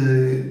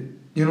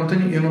 Eu não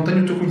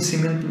tenho o teu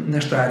conhecimento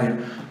nesta área,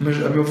 mas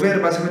a meu ver,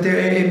 basicamente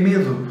é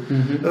medo.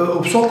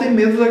 O pessoal tem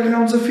medo de agarrar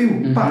um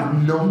desafio. Pá,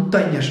 não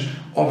tenhas.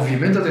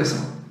 Obviamente, atenção,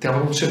 ter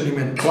algum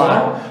discernimento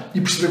claro e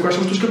perceber quais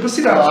são as tuas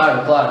capacidades.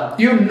 Claro.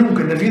 Eu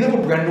nunca na vida vou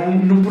pegar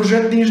num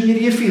projeto de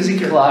engenharia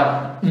física.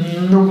 Claro.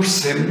 Não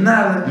percebo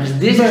nada. Mas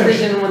desde que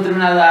esteja numa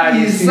determinada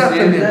área.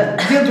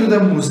 Exatamente. Dentro da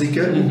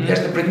música,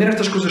 aprender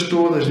estas coisas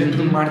todas, dentro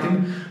do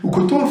marketing, o que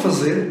eu estou a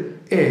fazer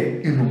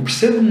é, eu não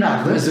percebo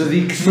nada, mas eu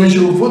digo que sim. Mas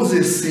eu vou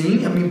dizer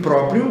sim a mim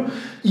próprio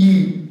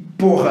e,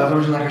 porra,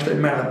 vamos dar esta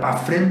merda para a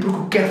frente porque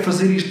eu quero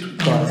fazer isto.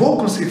 Claro. Vou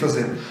conseguir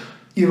fazer.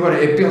 E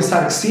agora é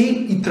pensar que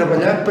sim e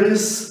trabalhar para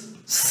esse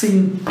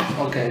sim.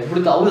 Ok,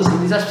 brutal. Wilson,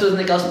 diz às pessoas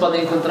onde é que elas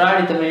podem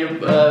encontrar e também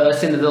a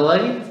cena da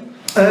Luggit.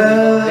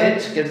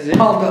 Quer dizer?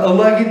 Malta, a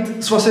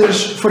Luggit, se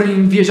vocês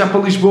forem viajar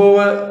para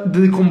Lisboa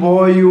de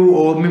comboio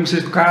ou mesmo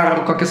seja de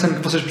carro, qualquer cena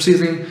que vocês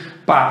precisem,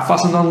 pá,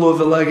 façam download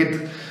da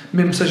Luggit.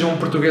 Mesmo sejam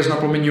portugueses, não há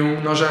problema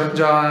nenhum, nós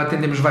já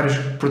atendemos vários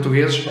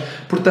portugueses.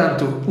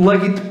 Portanto,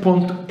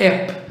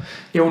 luggit.app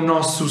é o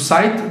nosso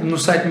site. No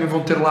site também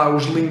vão ter lá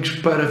os links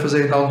para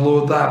fazerem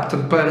download da app,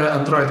 tanto para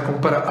Android como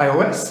para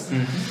iOS.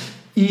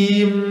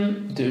 E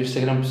o teu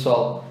Instagram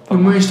pessoal? O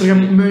meu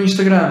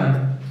Instagram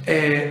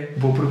é...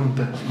 Boa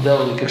pergunta.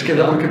 Acho que é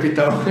W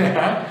Capitão.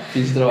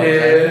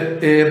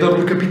 É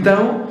W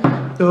Capitão.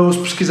 Ou se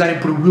pesquisarem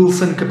por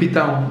Wilson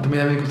Capitão, também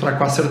devem encontrar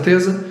com a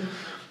certeza.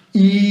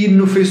 E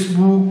no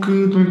Facebook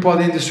também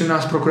podem adicionar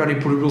se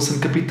procurarem por Wilson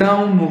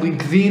Capitão, no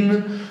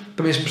LinkedIn,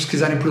 também se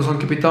pesquisarem por Wilson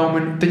Capitão,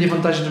 mas tem a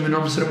vantagem do meu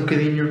nome ser um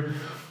bocadinho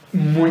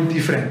muito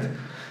diferente.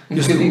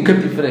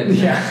 Diferente.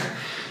 Yeah.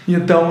 E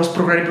então, se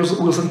procurarem por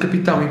Wilson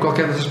Capitão em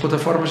qualquer dessas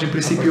plataformas, em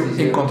princípio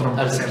encontram.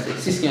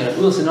 Sim, senhora.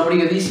 Wilson,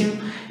 obrigadíssimo.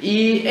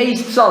 E é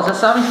isso, pessoal. Já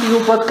sabem,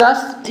 sigam o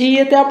podcast e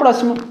até à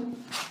próxima.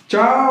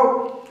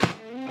 Tchau!